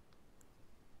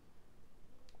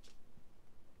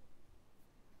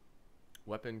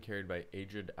 Weapon carried by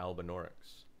aged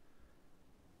Albinorics.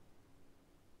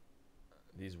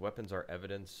 These weapons are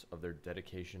evidence of their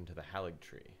dedication to the Halig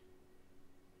Tree.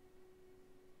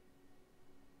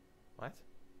 What?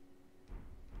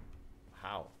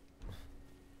 How?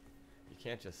 You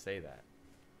can't just say that.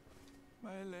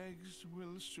 My legs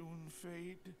will soon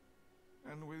fade,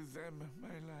 and with them my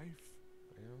life.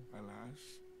 Yeah. Alas,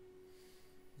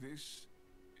 this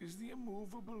is the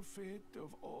immovable fate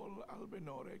of all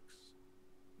Albinorics.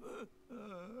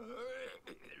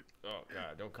 Oh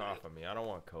god, don't cough on me. I don't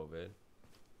want COVID.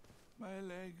 My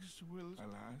legs will,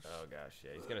 alas. Oh gosh,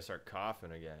 yeah, he's gonna start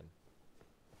coughing again.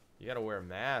 You gotta wear a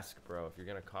mask, bro, if you're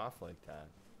gonna cough like that.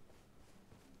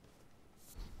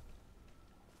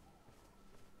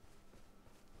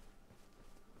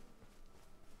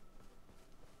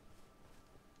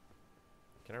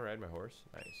 Can I ride my horse?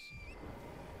 Nice. I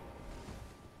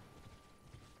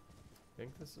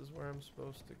think this is where I'm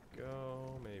supposed to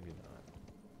go. Maybe not.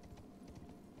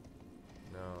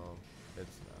 No,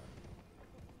 it's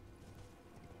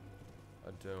not.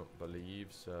 I don't believe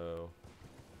so.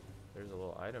 There's a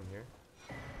little item here.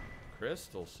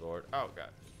 Crystal sword. Oh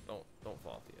god. Don't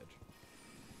fall off the edge.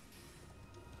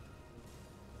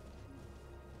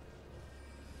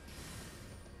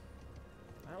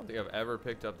 I don't think I've ever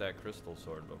picked up that crystal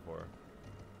sword before.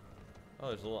 Oh,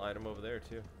 there's a little item over there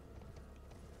too.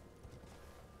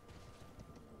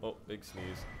 Oh, big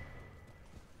sneeze.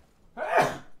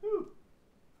 Oh.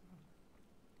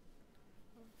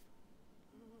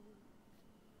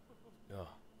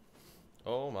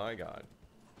 Oh my god.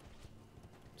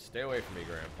 Stay away from me,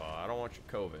 Grandpa. I don't want your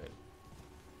COVID.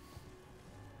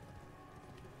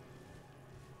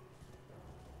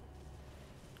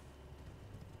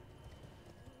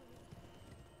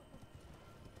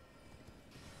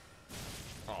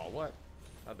 Oh, what?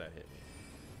 How'd that hit me?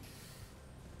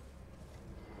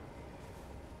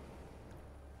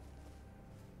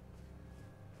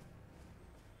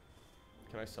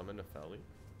 Can I summon a Felly?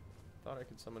 Thought I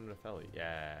could summon a Felly.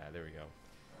 Yeah, there we go.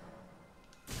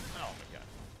 Oh my god.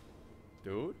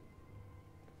 Dude,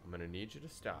 I'm gonna need you to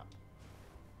stop.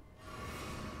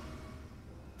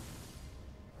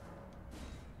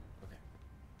 Okay.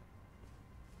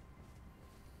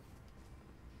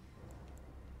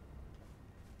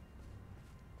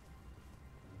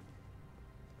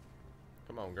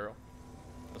 Come on, girl.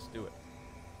 Let's do it.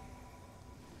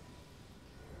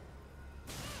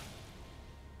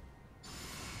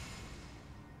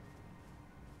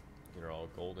 Get her all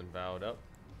golden vowed up.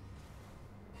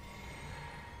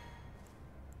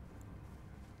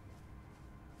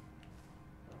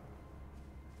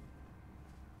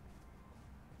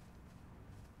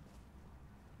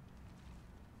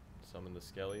 Summon the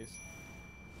skellies.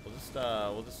 We'll just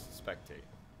spectate.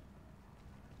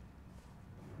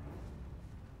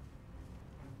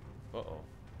 Uh-oh.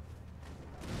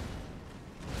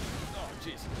 Oh,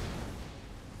 jeez.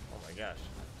 Oh my gosh.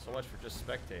 So much for just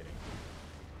spectating.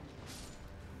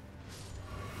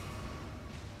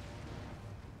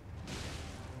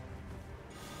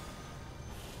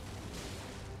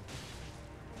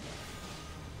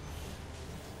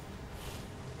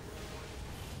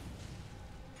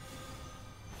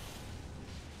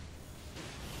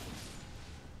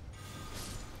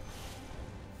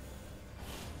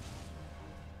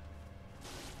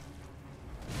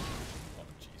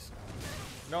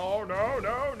 No, no,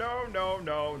 no, no, no,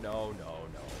 no, no, no, no.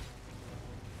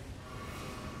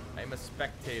 I'm a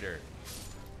spectator.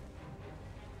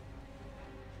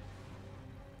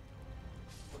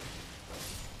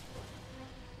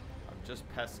 I'm just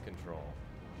pest control.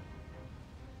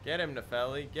 Get him,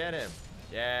 Nepheli, get him.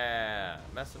 Yeah,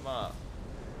 mess him up.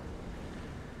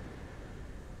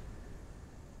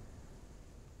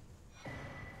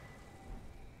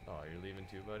 Oh, you're leaving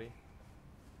too, buddy?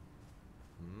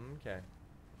 Okay.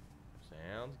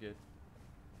 Sounds good.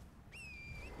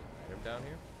 Item down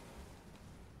here.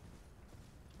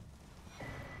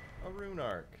 A rune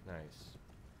arc. Nice.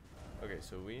 Okay,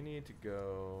 so we need to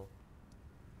go...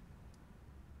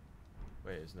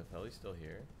 Wait, is Nepheli still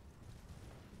here?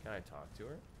 Can I talk to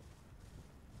her?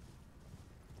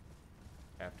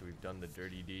 After we've done the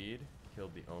dirty deed,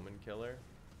 killed the Omen Killer.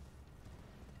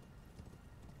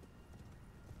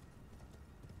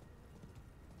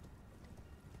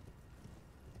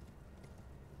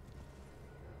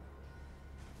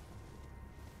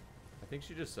 I think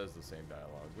she just says the same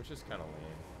dialogue, which is kind of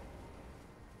lame.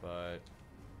 But...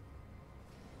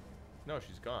 No,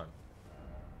 she's gone.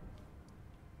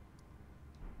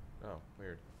 Oh,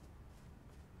 weird.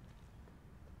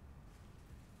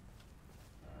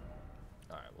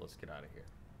 Alright, well, let's get out of here.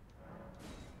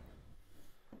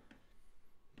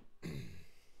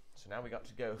 So now we got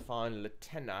to go find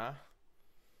Latenna.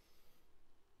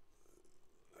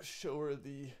 Show her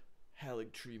the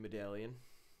Halig Tree Medallion.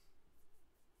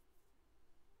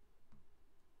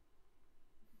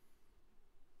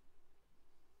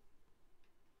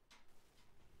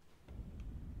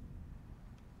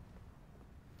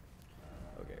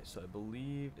 Okay, so I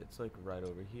believe it's like right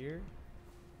over here.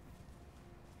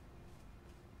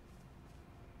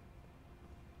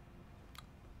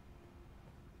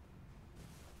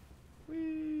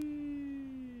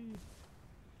 Whee!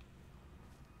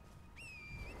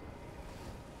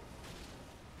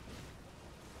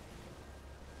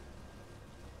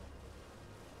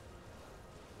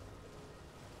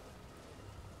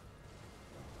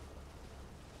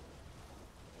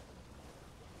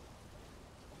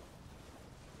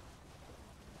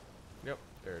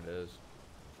 There it is.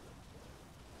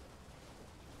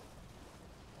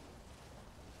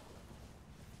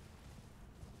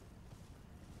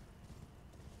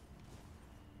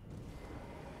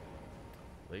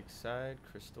 Lakeside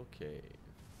Crystal Cave.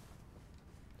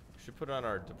 We should put on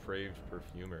our depraved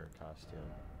perfumer costume.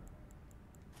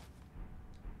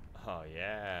 Oh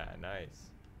yeah, nice.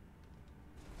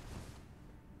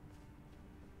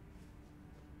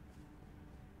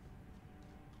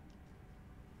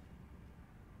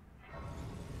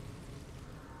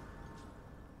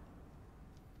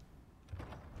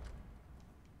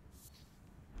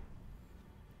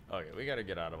 Okay, we gotta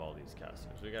get out of all these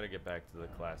costumes. We gotta get back to the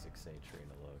classic Saint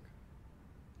Trina look.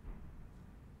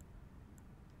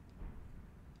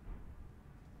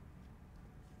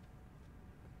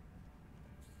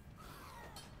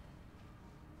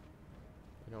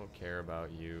 We don't care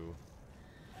about you.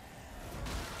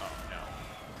 Oh no.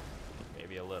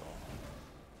 Maybe a little.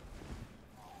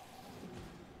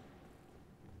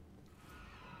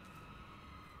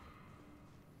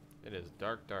 It is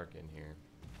dark, dark in here.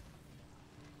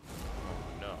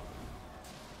 Oh no.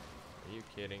 Are you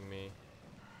kidding me?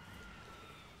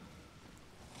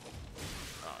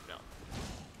 Oh no.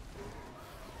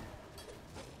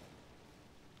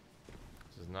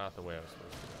 This is not the way I was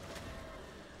supposed to go.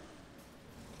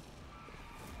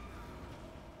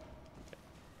 Okay.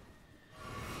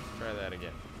 Let's try that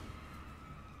again.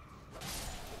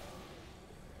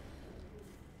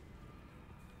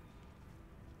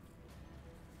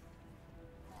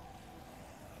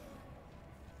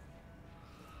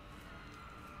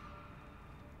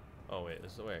 Oh wait,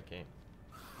 this is the way I came.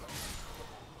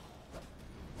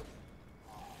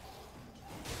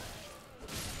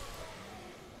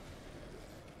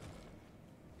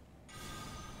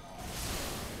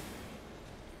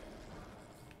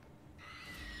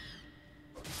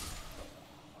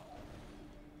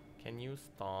 Can you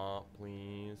stop,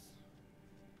 please?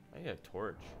 I need a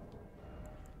torch.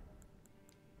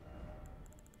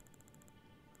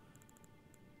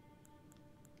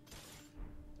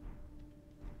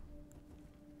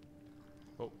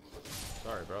 Oh,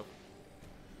 sorry, bro.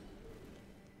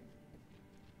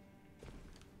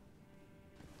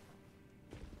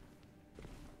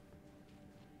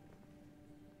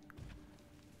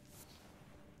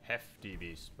 Hefty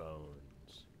beast bones.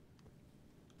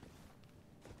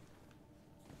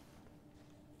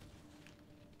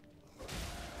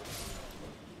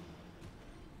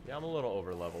 Yeah, I'm a little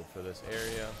over leveled for this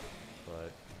area,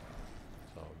 but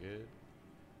it's all good.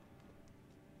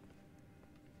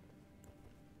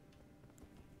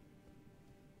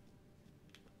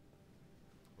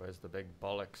 Where's the big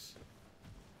bollocks?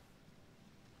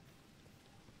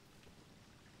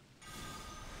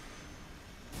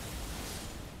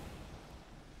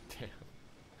 Damn.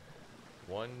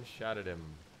 One shot at him.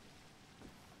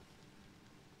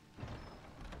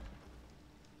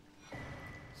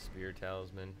 Spear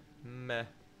talisman. Meh. Where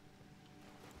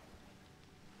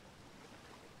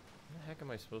the heck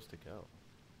am I supposed to go?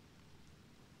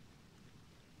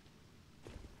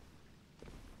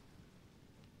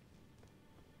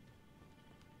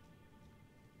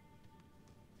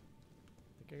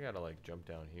 I think I gotta like jump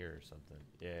down here or something.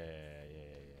 Yeah.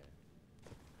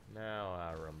 Now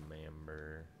I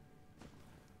remember.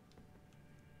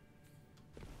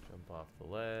 Jump off the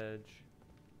ledge.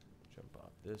 Jump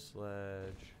off this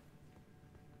ledge.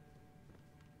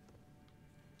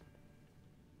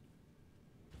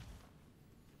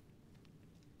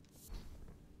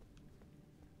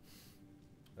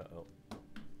 Uh-oh.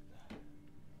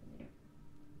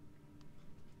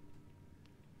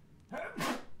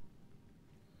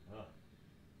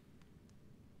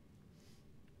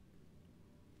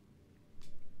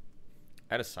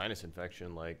 I had a sinus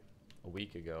infection like a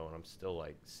week ago and I'm still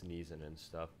like sneezing and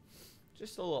stuff.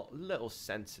 Just a little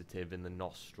sensitive in the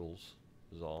nostrils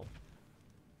is all.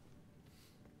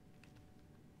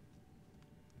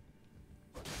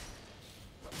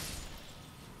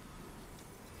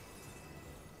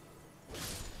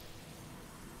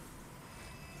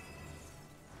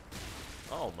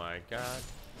 Oh my god.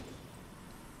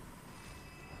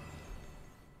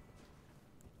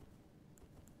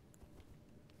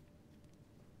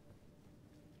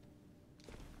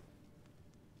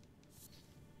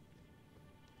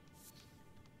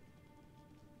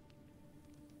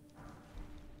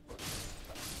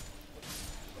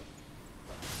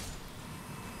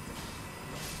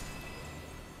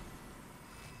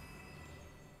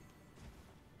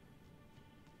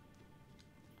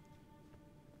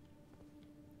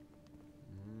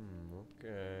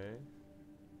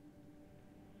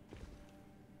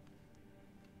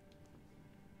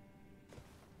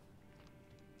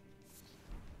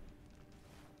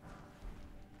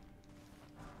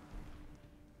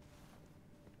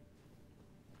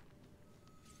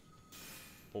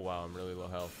 Oh wow, I'm really low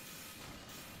health.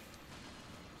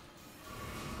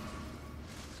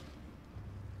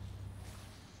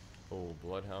 Oh,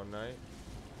 Bloodhound Knight.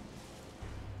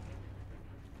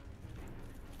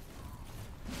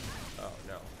 Oh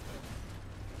no.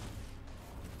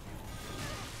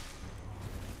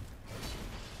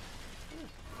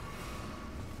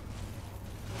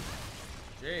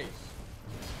 Jeez.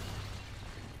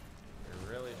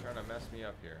 You're really trying to mess me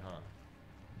up here, huh?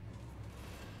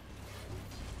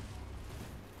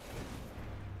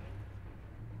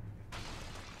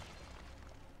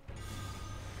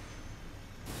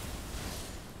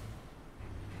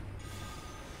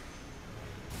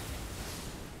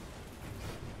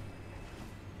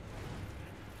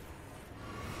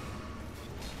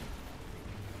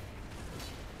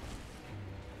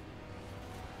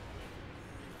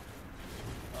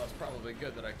 Oh, it's probably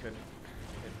good that I could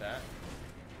hit that.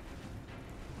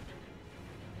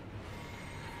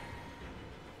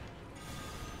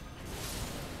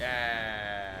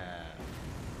 Yeah.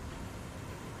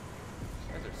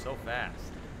 These guys are so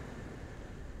fast.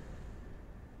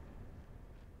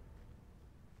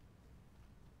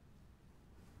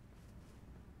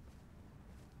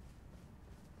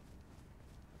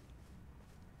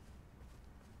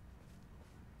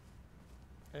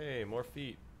 Hey, more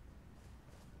feet.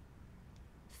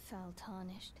 Foul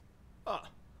tarnished. Ah,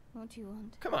 What do you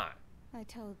want? come on. I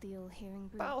told the all-hearing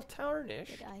brute Foul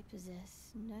tarnish. that I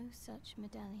possess no such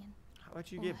medallion. How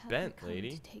about you Or get have bent, come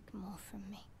lady? to take more from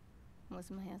me? Was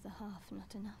my other half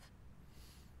not enough?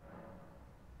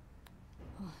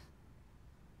 Oh,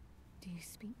 do you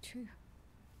speak true?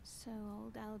 So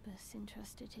old Albus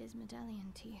entrusted his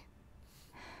medallion to you.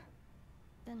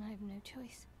 Then I've no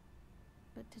choice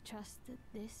but to trust that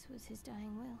this was his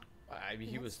dying will. I mean,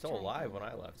 he was Let's still try alive then. when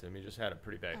I left him. He just had a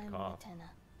pretty bad I'm cough. Tenor.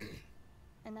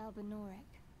 An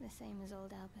Albinoric, the same as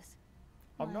old Albus.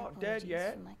 I'm My not dead apologies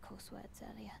yet. for my coarse words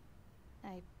earlier.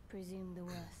 I presume the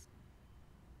worst.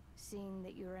 Seeing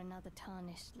that you're another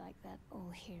tarnished like that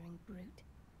all-hearing brute,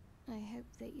 I hope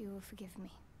that you will forgive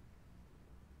me.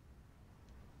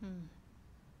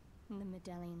 The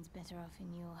medallion's better off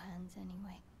in your hands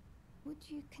anyway. Would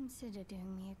you consider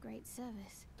doing me a great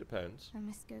service? Depends. I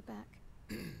must go back.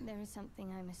 There is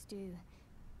something I must do,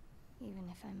 even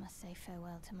if I must say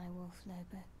farewell to my wolf,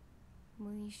 Lobo.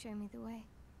 Will you show me the way?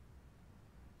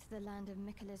 To the land of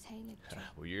Miquella's Halig tree.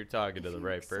 Well, you're talking to If the you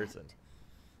right accept, person.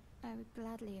 I would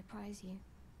gladly apprise you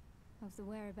of the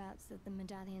whereabouts of the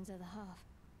medallion's other half.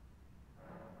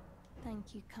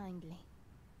 Thank you kindly.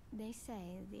 They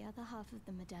say the other half of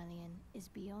the medallion is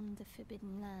beyond the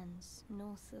Forbidden Lands,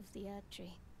 north of the Erd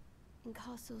Tree, in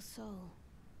Castle Sol,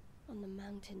 on the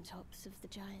mountain tops of the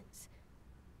Giants,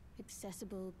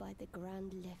 accessible by the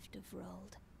Grand Lift of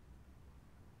Rold.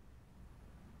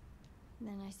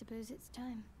 Then I suppose it's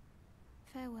time.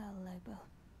 Farewell, Lobo.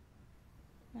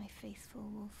 My faithful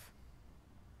wolf.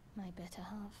 My better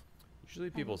half. Usually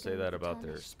I people will say go that with the about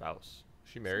their tarnished, spouse.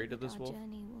 Is she so married to that this wolf? Our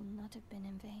journey will not have been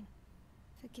in vain.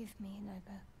 Forgive me,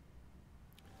 Lobo.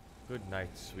 Good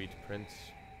night, sweet prince.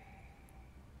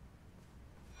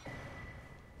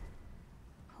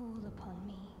 Call upon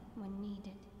me when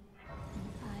needed,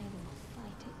 and I will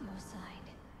fight at your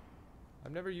side.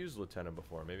 I've never used Lieutenant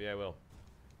before. Maybe I will.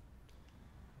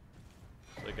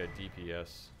 It's like a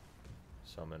DPS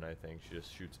summon, I think. She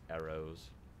just shoots arrows.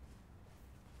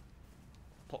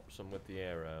 Pops them with the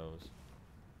arrows.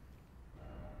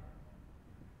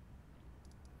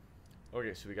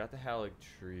 Okay, so we got the Halig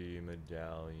Tree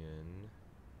medallion.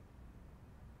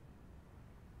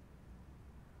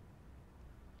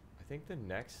 I think the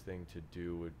next thing to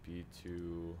do would be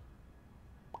to...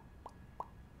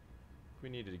 We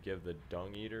needed to give the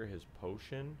Dung Eater his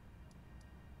potion.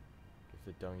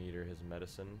 Give the Dung Eater his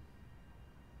medicine.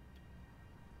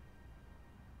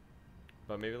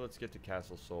 But maybe let's get to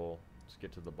Castle Sol. Let's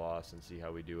get to the boss and see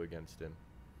how we do against him.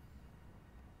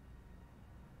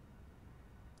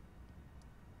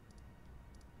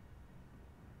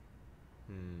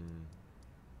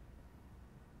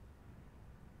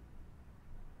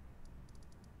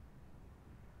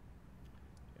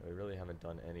 Yeah, we really haven't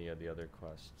done any of the other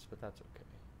quests, but that's okay.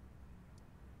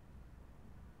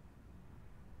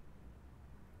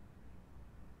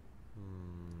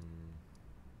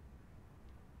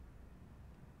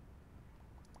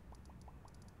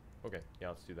 Okay, yeah,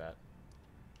 let's do that.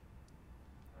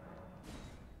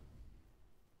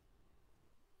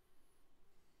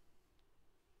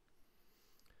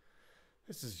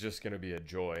 This is just going to be a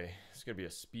joy. It's going to be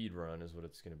a speed run is what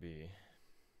it's going to be.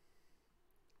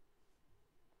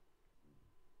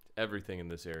 Everything in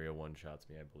this area one-shots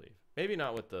me, I believe. Maybe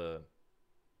not with the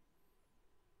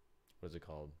what is it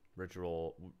called?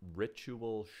 Ritual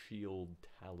shield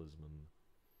talisman.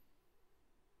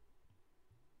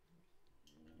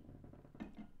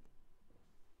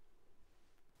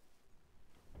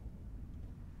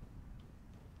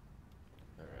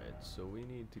 Alright, so we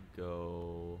need to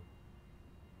go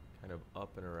kind of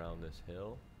up and around this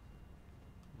hill,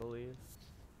 I believe.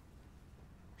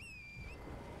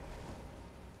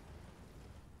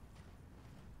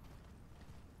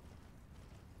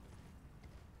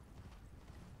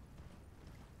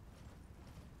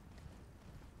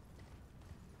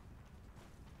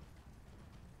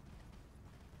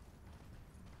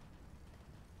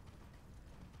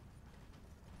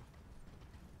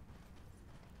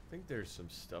 I think there's some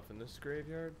stuff in this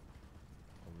graveyard.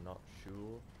 I'm not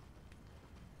sure.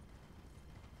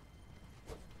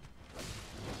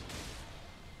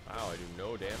 Wow, I do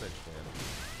no damage, man.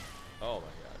 Oh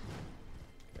my god.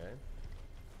 Okay.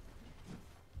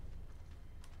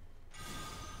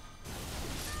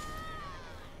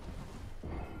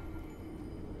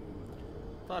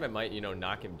 Thought it might, you know,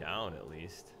 knock him down at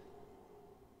least.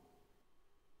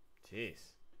 Jeez.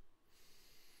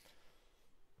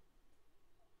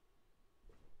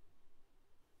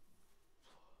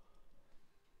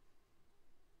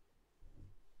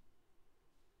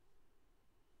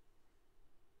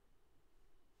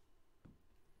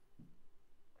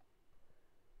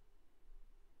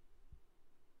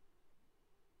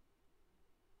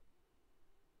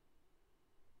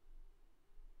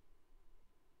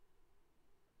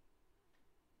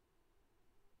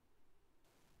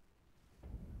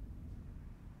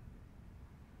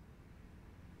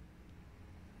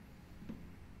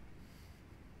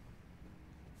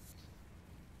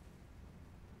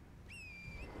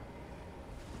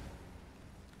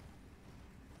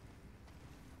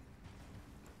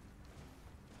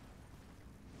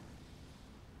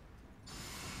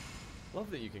 Love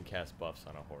that you can cast buffs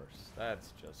on a horse.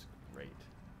 That's just great.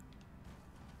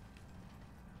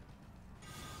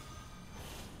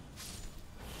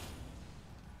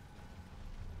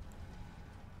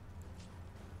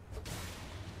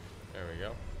 There we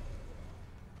go.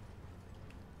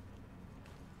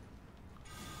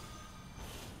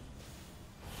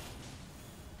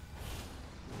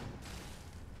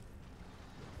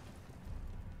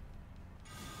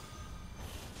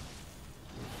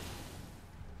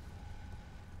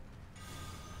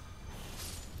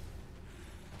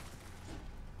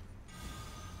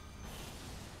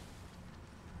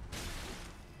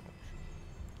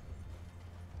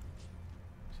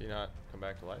 Did he not come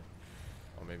back to life?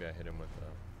 Oh, maybe I hit him with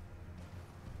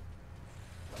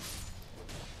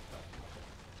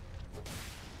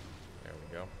there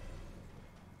we go.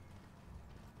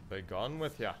 Be gone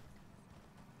with ya.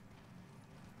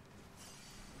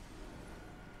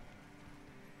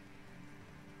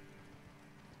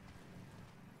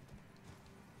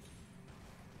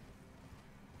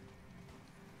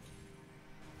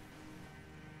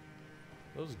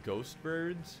 Those ghost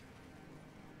birds?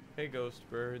 Hey, ghost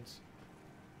birds.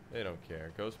 They don't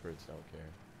care. Ghost birds don't care.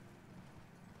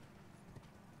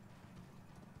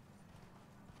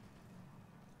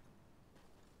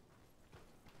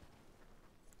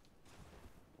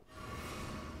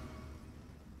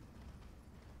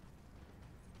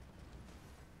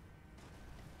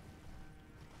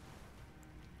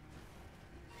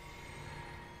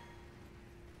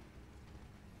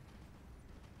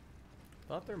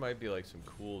 Thought there might be like some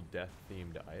cool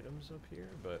death-themed items up here,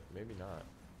 but maybe not.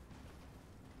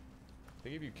 I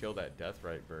think if you kill that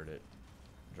deathrite bird, it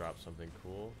drops something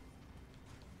cool.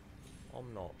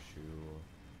 I'm not sure.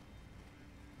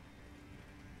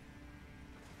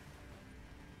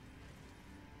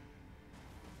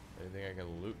 Anything I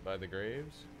can loot by the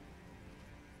graves?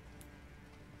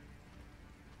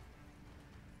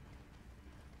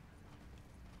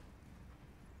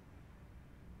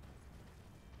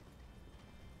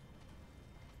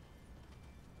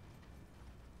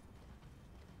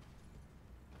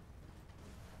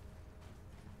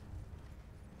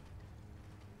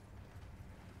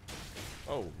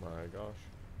 Oh my gosh.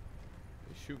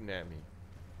 He's shooting at me.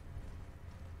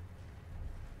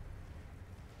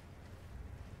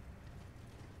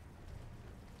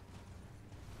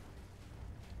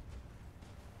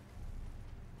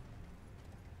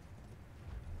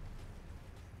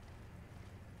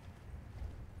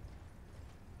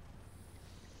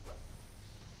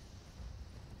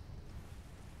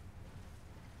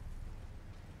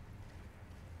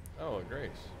 Oh, a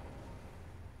grace.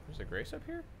 There's a grace up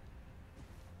here?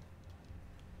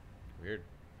 Weird.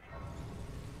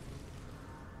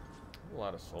 A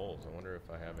lot of souls. I wonder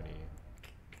if I have any.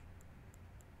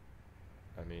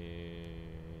 I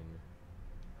mean,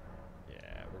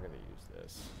 yeah, we're gonna use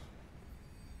this.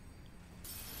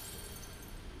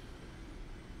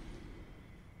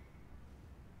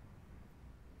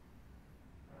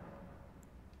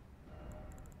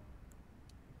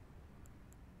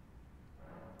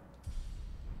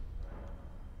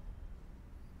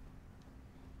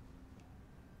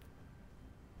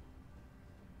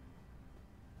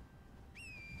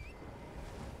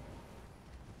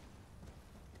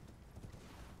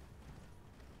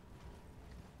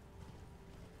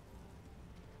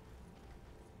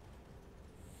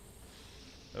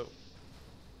 Oh.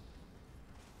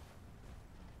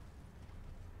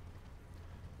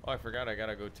 Oh, I forgot I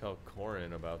gotta go tell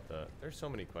Corin about the... There's so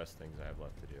many quest things I have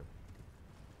left to do.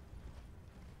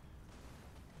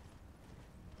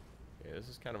 Yeah, this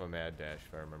is kind of a mad dash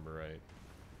if I remember right.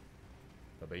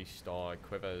 The beast dog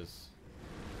quivers.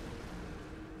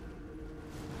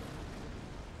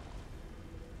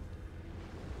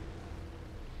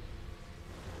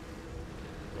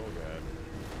 Oh god.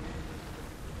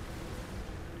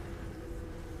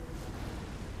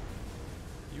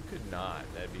 You could not,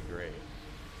 that'd be great.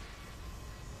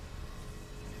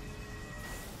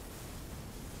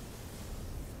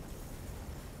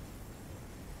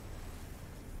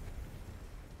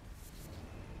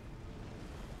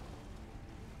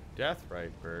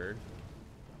 Deathrite bird.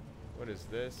 What is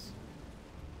this?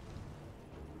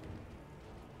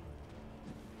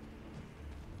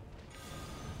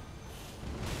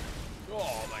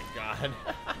 Oh my god.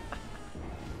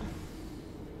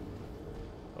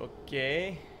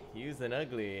 Okay, use an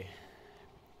ugly.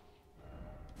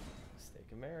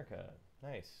 Steak America.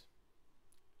 Nice.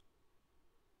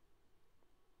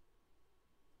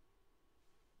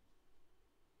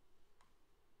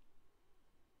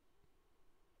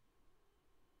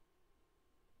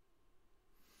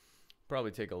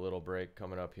 Probably take a little break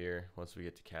coming up here once we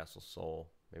get to Castle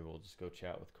Sol. Maybe we'll just go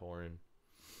chat with Corin.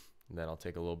 And then I'll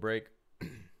take a little break.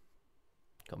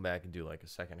 Come back and do like a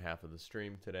second half of the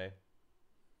stream today.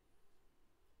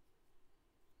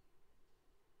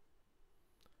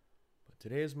 But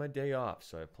today is my day off,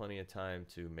 so I have plenty of time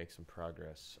to make some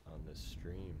progress on this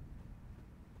stream.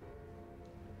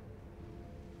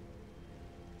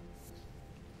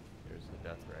 Here's the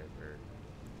Deathrite bird.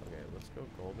 Okay, let's go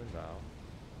Golden Vow.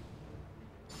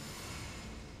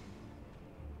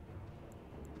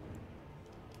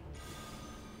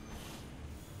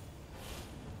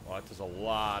 Oh, that does a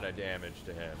lot of damage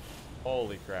to him.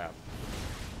 Holy crap.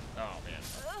 Oh,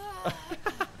 man.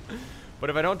 But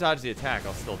if I don't dodge the attack,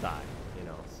 I'll still die, you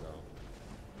know, so.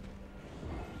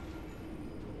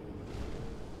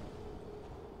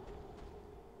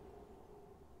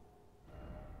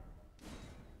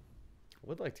 I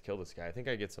would like to kill this guy. I think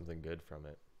I get something good from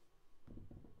it.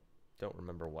 Don't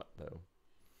remember what, though.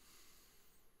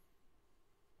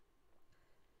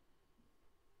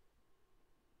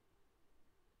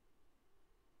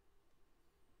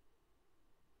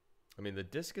 I mean, the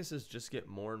discuses just get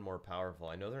more and more powerful.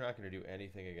 I know they're not going to do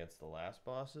anything against the last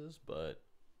bosses, but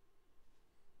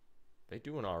they're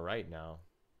doing all right now.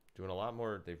 Doing a lot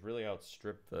more. They've really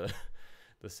outstripped the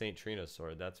the St. Trina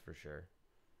sword, that's for sure.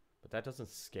 But that doesn't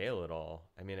scale at all.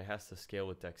 I mean, it has to scale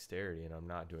with dexterity, and I'm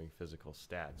not doing physical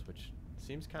stats, which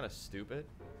seems kind of stupid,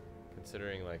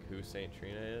 considering like who St.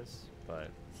 Trina is, but...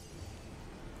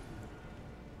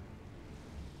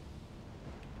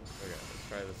 Okay, let's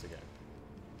try this again.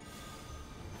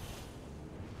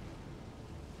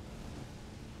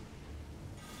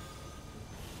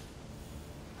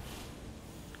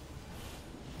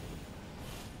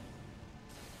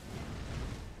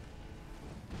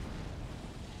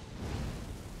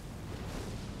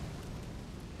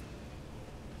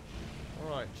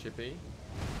 Chippy.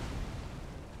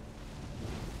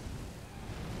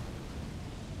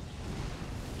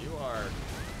 You are...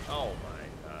 Oh my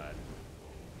god.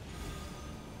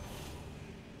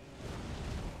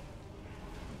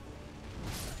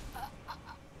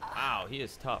 Wow, he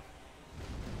is tough.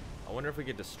 I wonder if we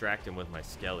could distract him with my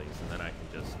skellies and then I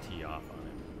can just tee off on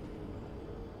him.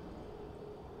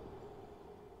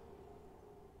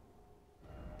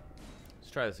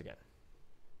 Let's try this again.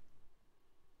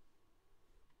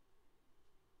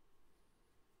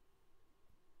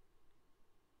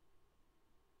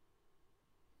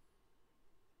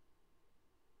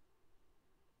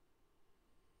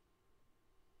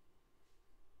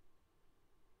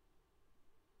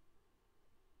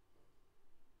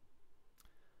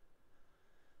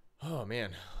 Oh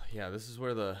man, yeah, this is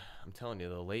where I'm telling you,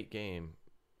 the late game,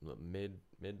 the mid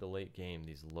to late game,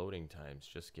 these loading times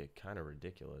just get kind of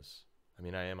ridiculous. I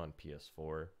mean, I am on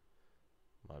PS4.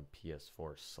 I'm on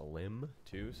PS4 Slim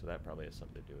too, so that probably has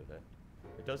something to do with it.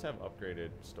 It does have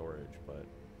upgraded storage, but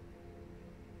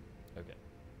okay.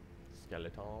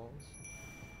 skeletons.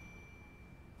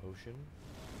 Potion.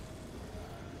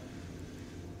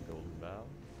 Golden bow.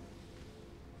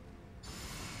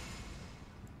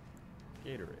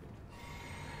 Gatorade.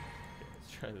 Okay, let's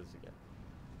try this again.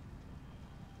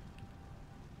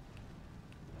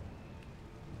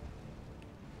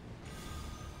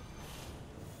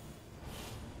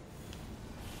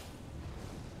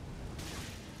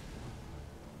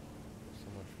 So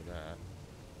much for that.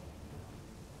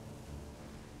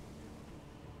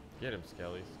 Get him,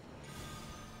 Skellies.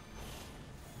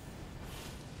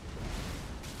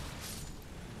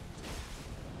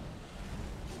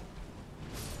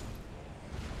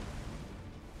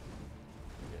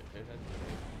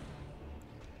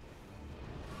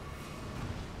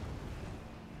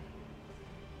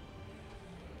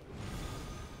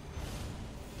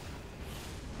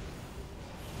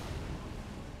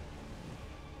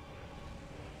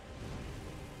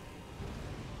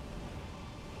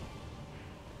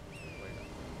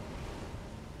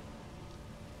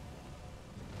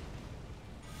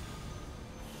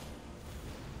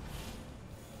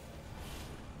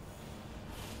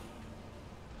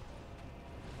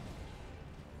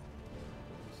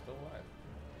 Still alive.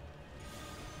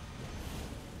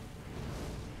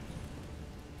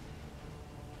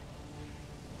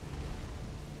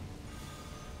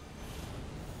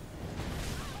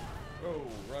 Oh,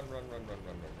 run, run, run, run, run, run,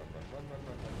 run, run, run, run, run, run,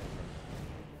 run, run.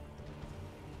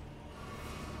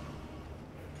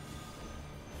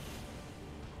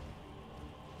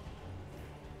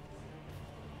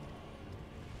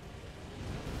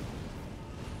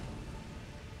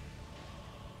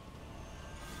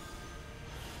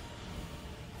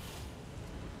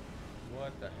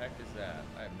 What the heck is that?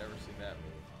 I have never seen that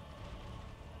move.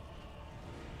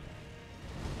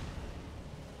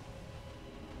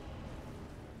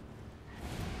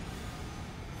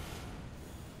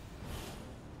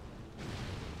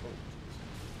 Oh, jeez.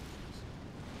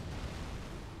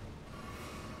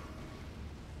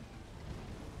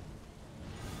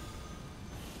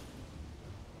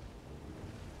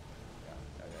 Yeah.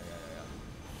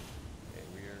 Okay,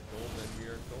 we are golden, we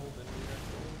are golden, we are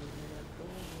golden, we are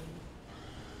golden.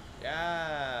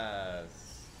 Yes!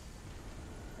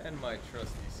 And my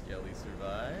trusty Skelly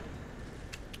survived.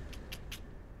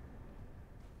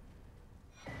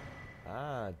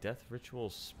 Ah, Death Ritual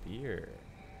Spear.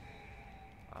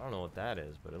 I don't know what that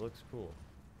is, but it looks cool.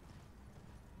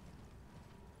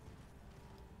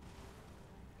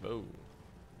 Whoa.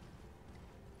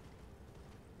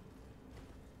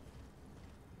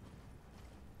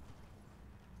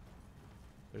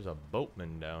 There's a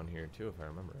boatman down here too, if I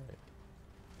remember right.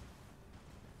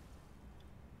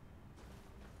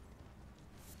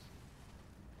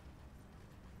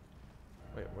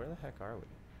 Wait, where the heck are we?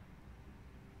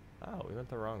 Oh, we went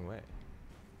the wrong way.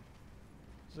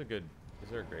 This is a good... Is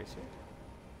there a grace here?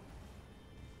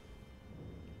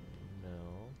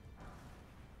 No.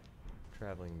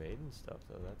 Traveling maiden stuff,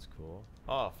 though. That's cool.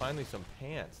 Oh, finally some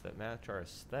pants that match our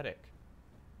aesthetic.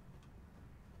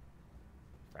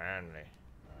 Finally.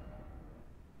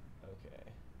 Okay.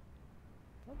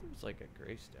 I thought there was like a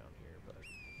grace down here, but...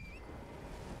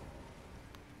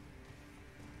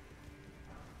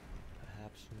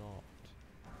 perhaps not.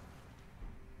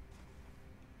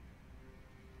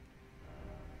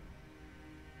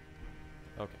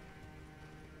 Okay.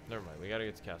 Never mind. We gotta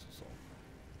get to Castle Soul.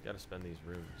 Gotta spend these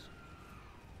runes.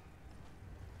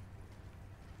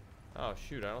 Oh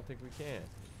shoot, I don't think we can.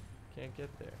 Can't get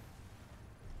there.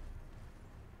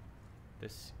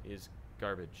 This is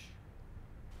garbage.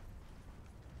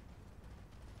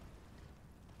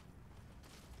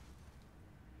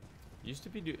 Used to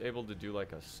be able to do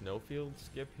like a snowfield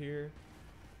skip here,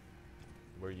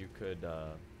 where you could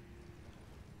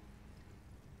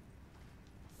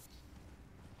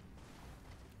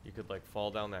like fall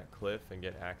down that cliff and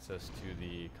get access to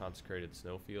the consecrated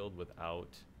snowfield without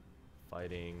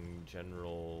fighting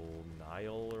General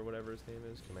Nile or whatever his name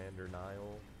is, Commander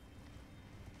Nile.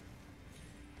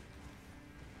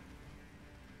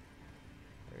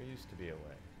 There used to be a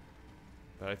way,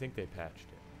 but I think they patched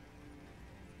it.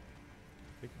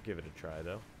 We could give it a try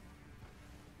though.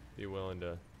 Be willing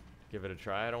to give it a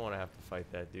try. I don't want to have to fight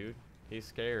that dude. He's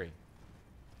scary.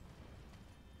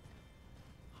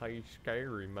 He's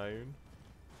scary, man.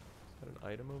 Is that an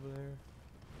item over there?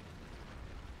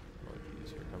 Oh jeez,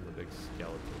 here come the big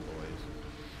skeleton boys.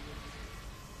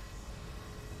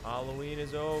 Halloween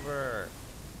is over.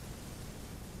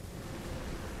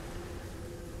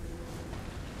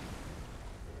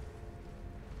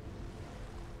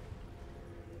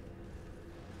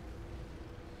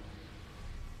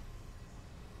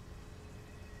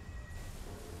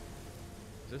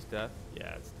 Is this death?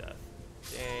 Yeah, it's death.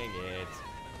 Dang it.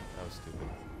 That was stupid.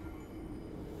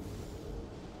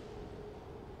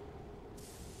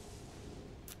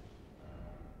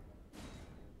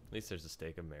 At least there's a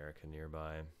Steak America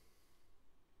nearby.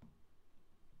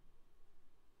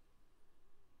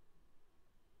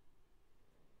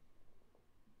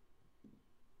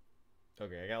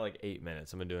 Okay, I got like 8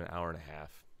 minutes. I'm gonna do an hour and a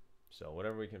half. So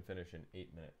whatever we can finish in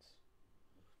 8 minutes.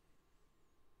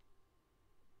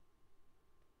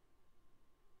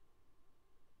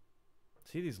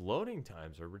 See, these loading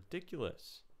times are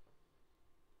ridiculous.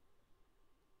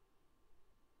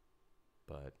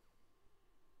 But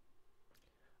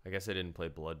I guess I didn't play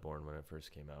Bloodborne when it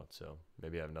first came out, so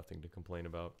maybe I have nothing to complain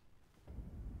about.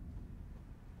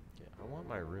 Yeah, I want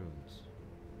my runes.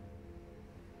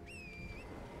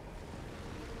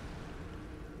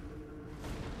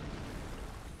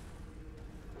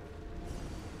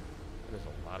 There's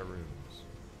a lot of runes.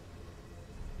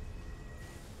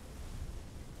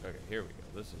 Okay, here we go.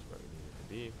 This is where we need it to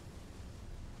be.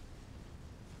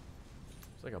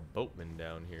 There's like a boatman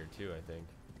down here too, I think.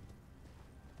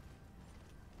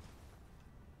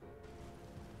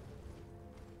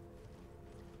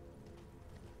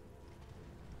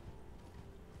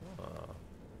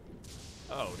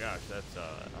 Oh gosh, that's I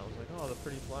was like, oh, the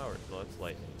pretty flowers. Well, that's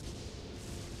lightning.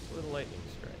 Little lightning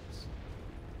strikes.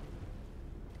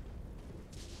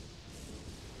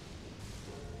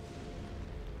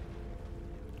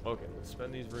 Okay, let's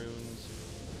spend these runes.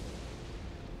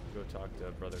 Go talk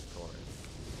to Brother Corin.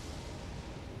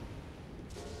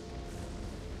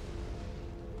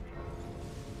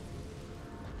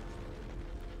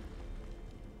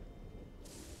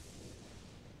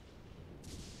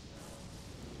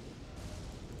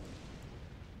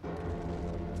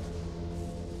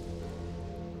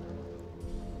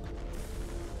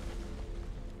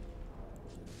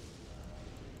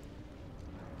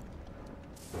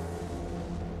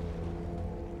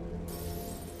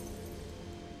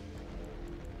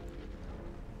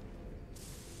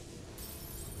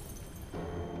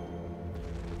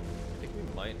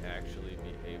 Might actually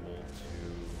be able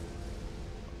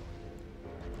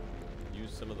to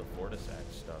use some of the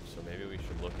Fortisac stuff, so maybe we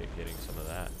should look at getting some of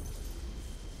that.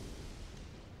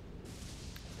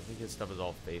 I think his stuff is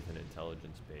all faith and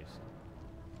intelligence based.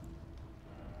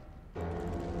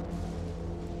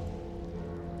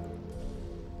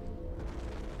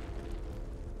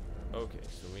 Okay,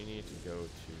 so we need to go to...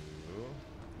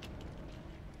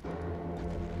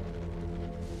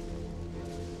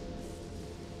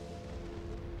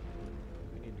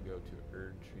 to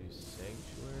Erdtree Sanctuary.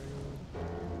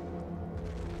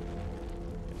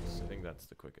 Yes, I think that's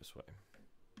the quickest way.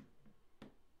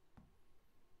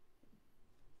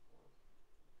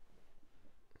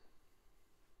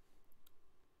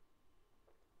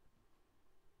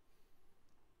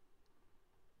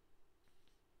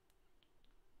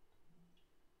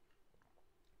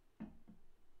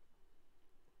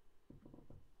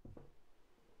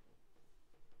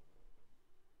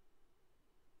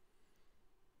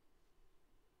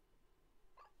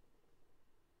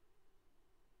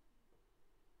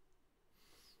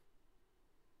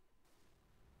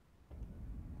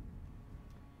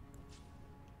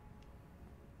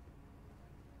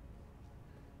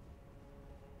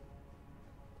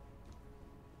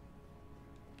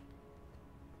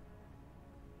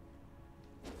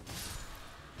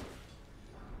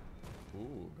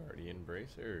 Ooh, Guardian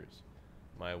Bracers.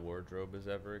 My wardrobe is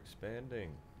ever expanding.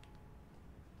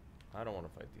 I don't want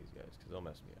to fight these guys because they'll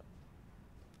mess me up.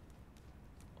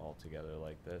 All together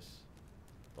like this.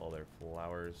 With all their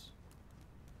flowers.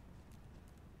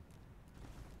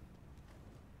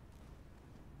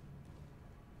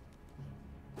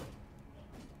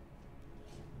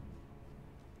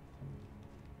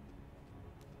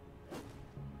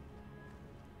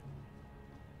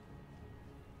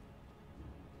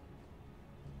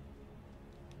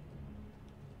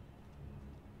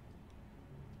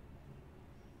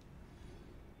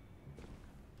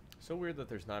 So weird that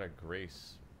there's not a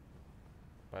grace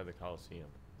by the Colosseum.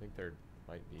 I think there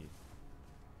might be.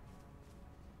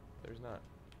 There's not.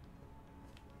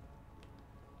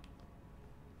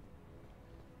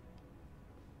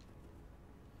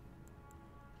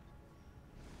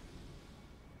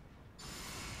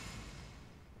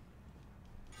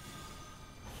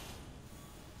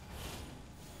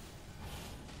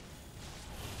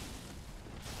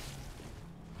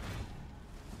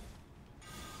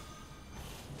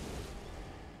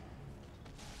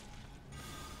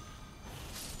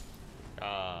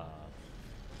 Ah.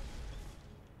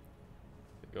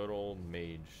 The good old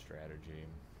mage strategy.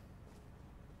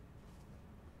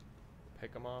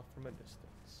 Pick them off from a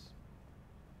distance.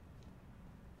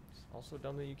 Also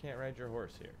dumb that you can't ride your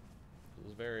horse here. This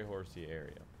is a very horsey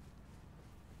area.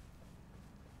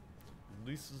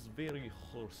 This is very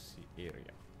horsey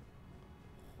area.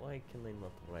 Why can I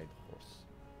not ride horse?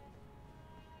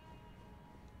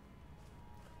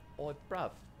 Oh,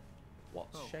 bruv.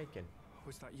 What's shaking?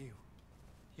 Was that you?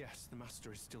 Yes, the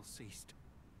master is still ceased.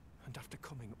 And after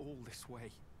coming all this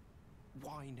way,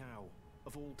 why now,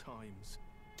 of all times?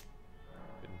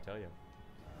 Couldn't tell you.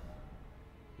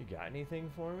 You got anything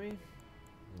for me?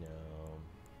 No.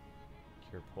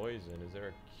 Cure poison. Is there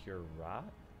a cure rot?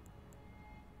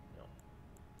 No.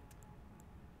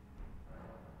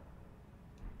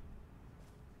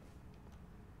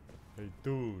 Hey,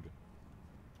 dude.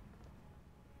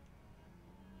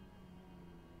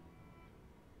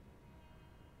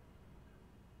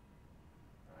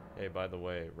 Hey, by the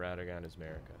way, Radagon is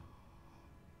America.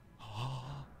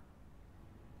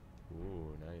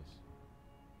 Ooh, nice.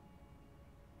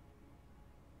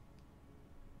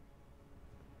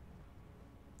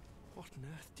 What on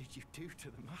earth did you do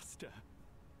to the master?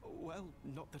 Well,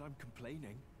 not that I'm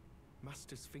complaining.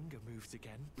 Master's finger moves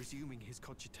again, resuming his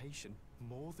cogitation.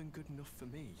 More than good enough for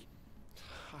me.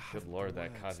 I Good have lord, the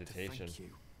that words to cogitation. thank you.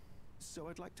 So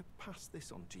I'd like to pass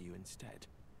this on to you instead.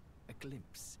 A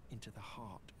glimpse into the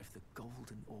heart of the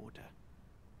Golden Order.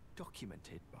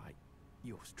 Documented by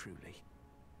yours truly.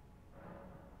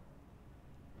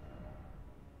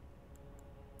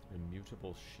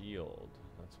 Immutable shield.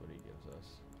 That's what he gives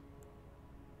us.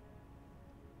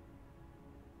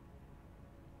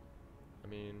 I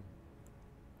mean,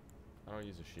 I don't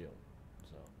use a shield,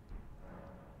 so.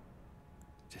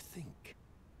 To think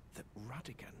that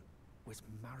Radagon was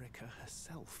Marika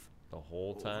herself. The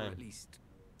whole Or time. at least,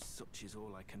 such is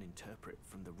all I can interpret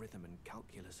from the rhythm and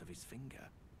calculus of his finger.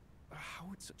 How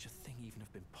would such a thing even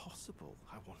have been possible,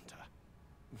 I wonder?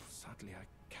 Sadly, I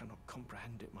cannot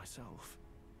comprehend it myself.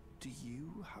 Do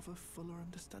you have a fuller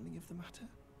understanding of the matter?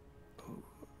 Oh,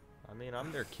 I mean,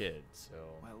 I'm their kid, so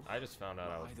well, I just found out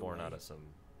I was either born out way, of some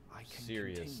I can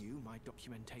serious. continue my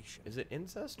documentation. Is it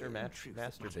incest or In truth, it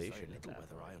matters masturbation? very at little that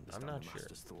whether I point? understand I'm not the sure.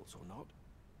 master's thoughts or not.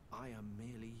 I am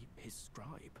merely his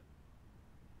scribe.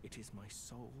 It is my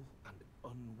sole and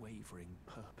unwavering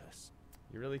purpose.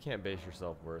 You really can't base your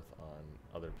self-worth on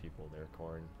other people there,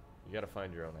 Corn. You gotta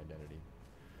find your own identity.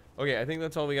 Okay, I think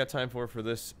that's all we got time for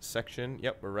this section.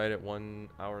 Yep, we're right at 1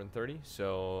 hour and 30,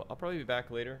 so I'll probably be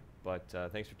back later, but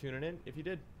thanks for tuning in if you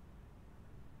did.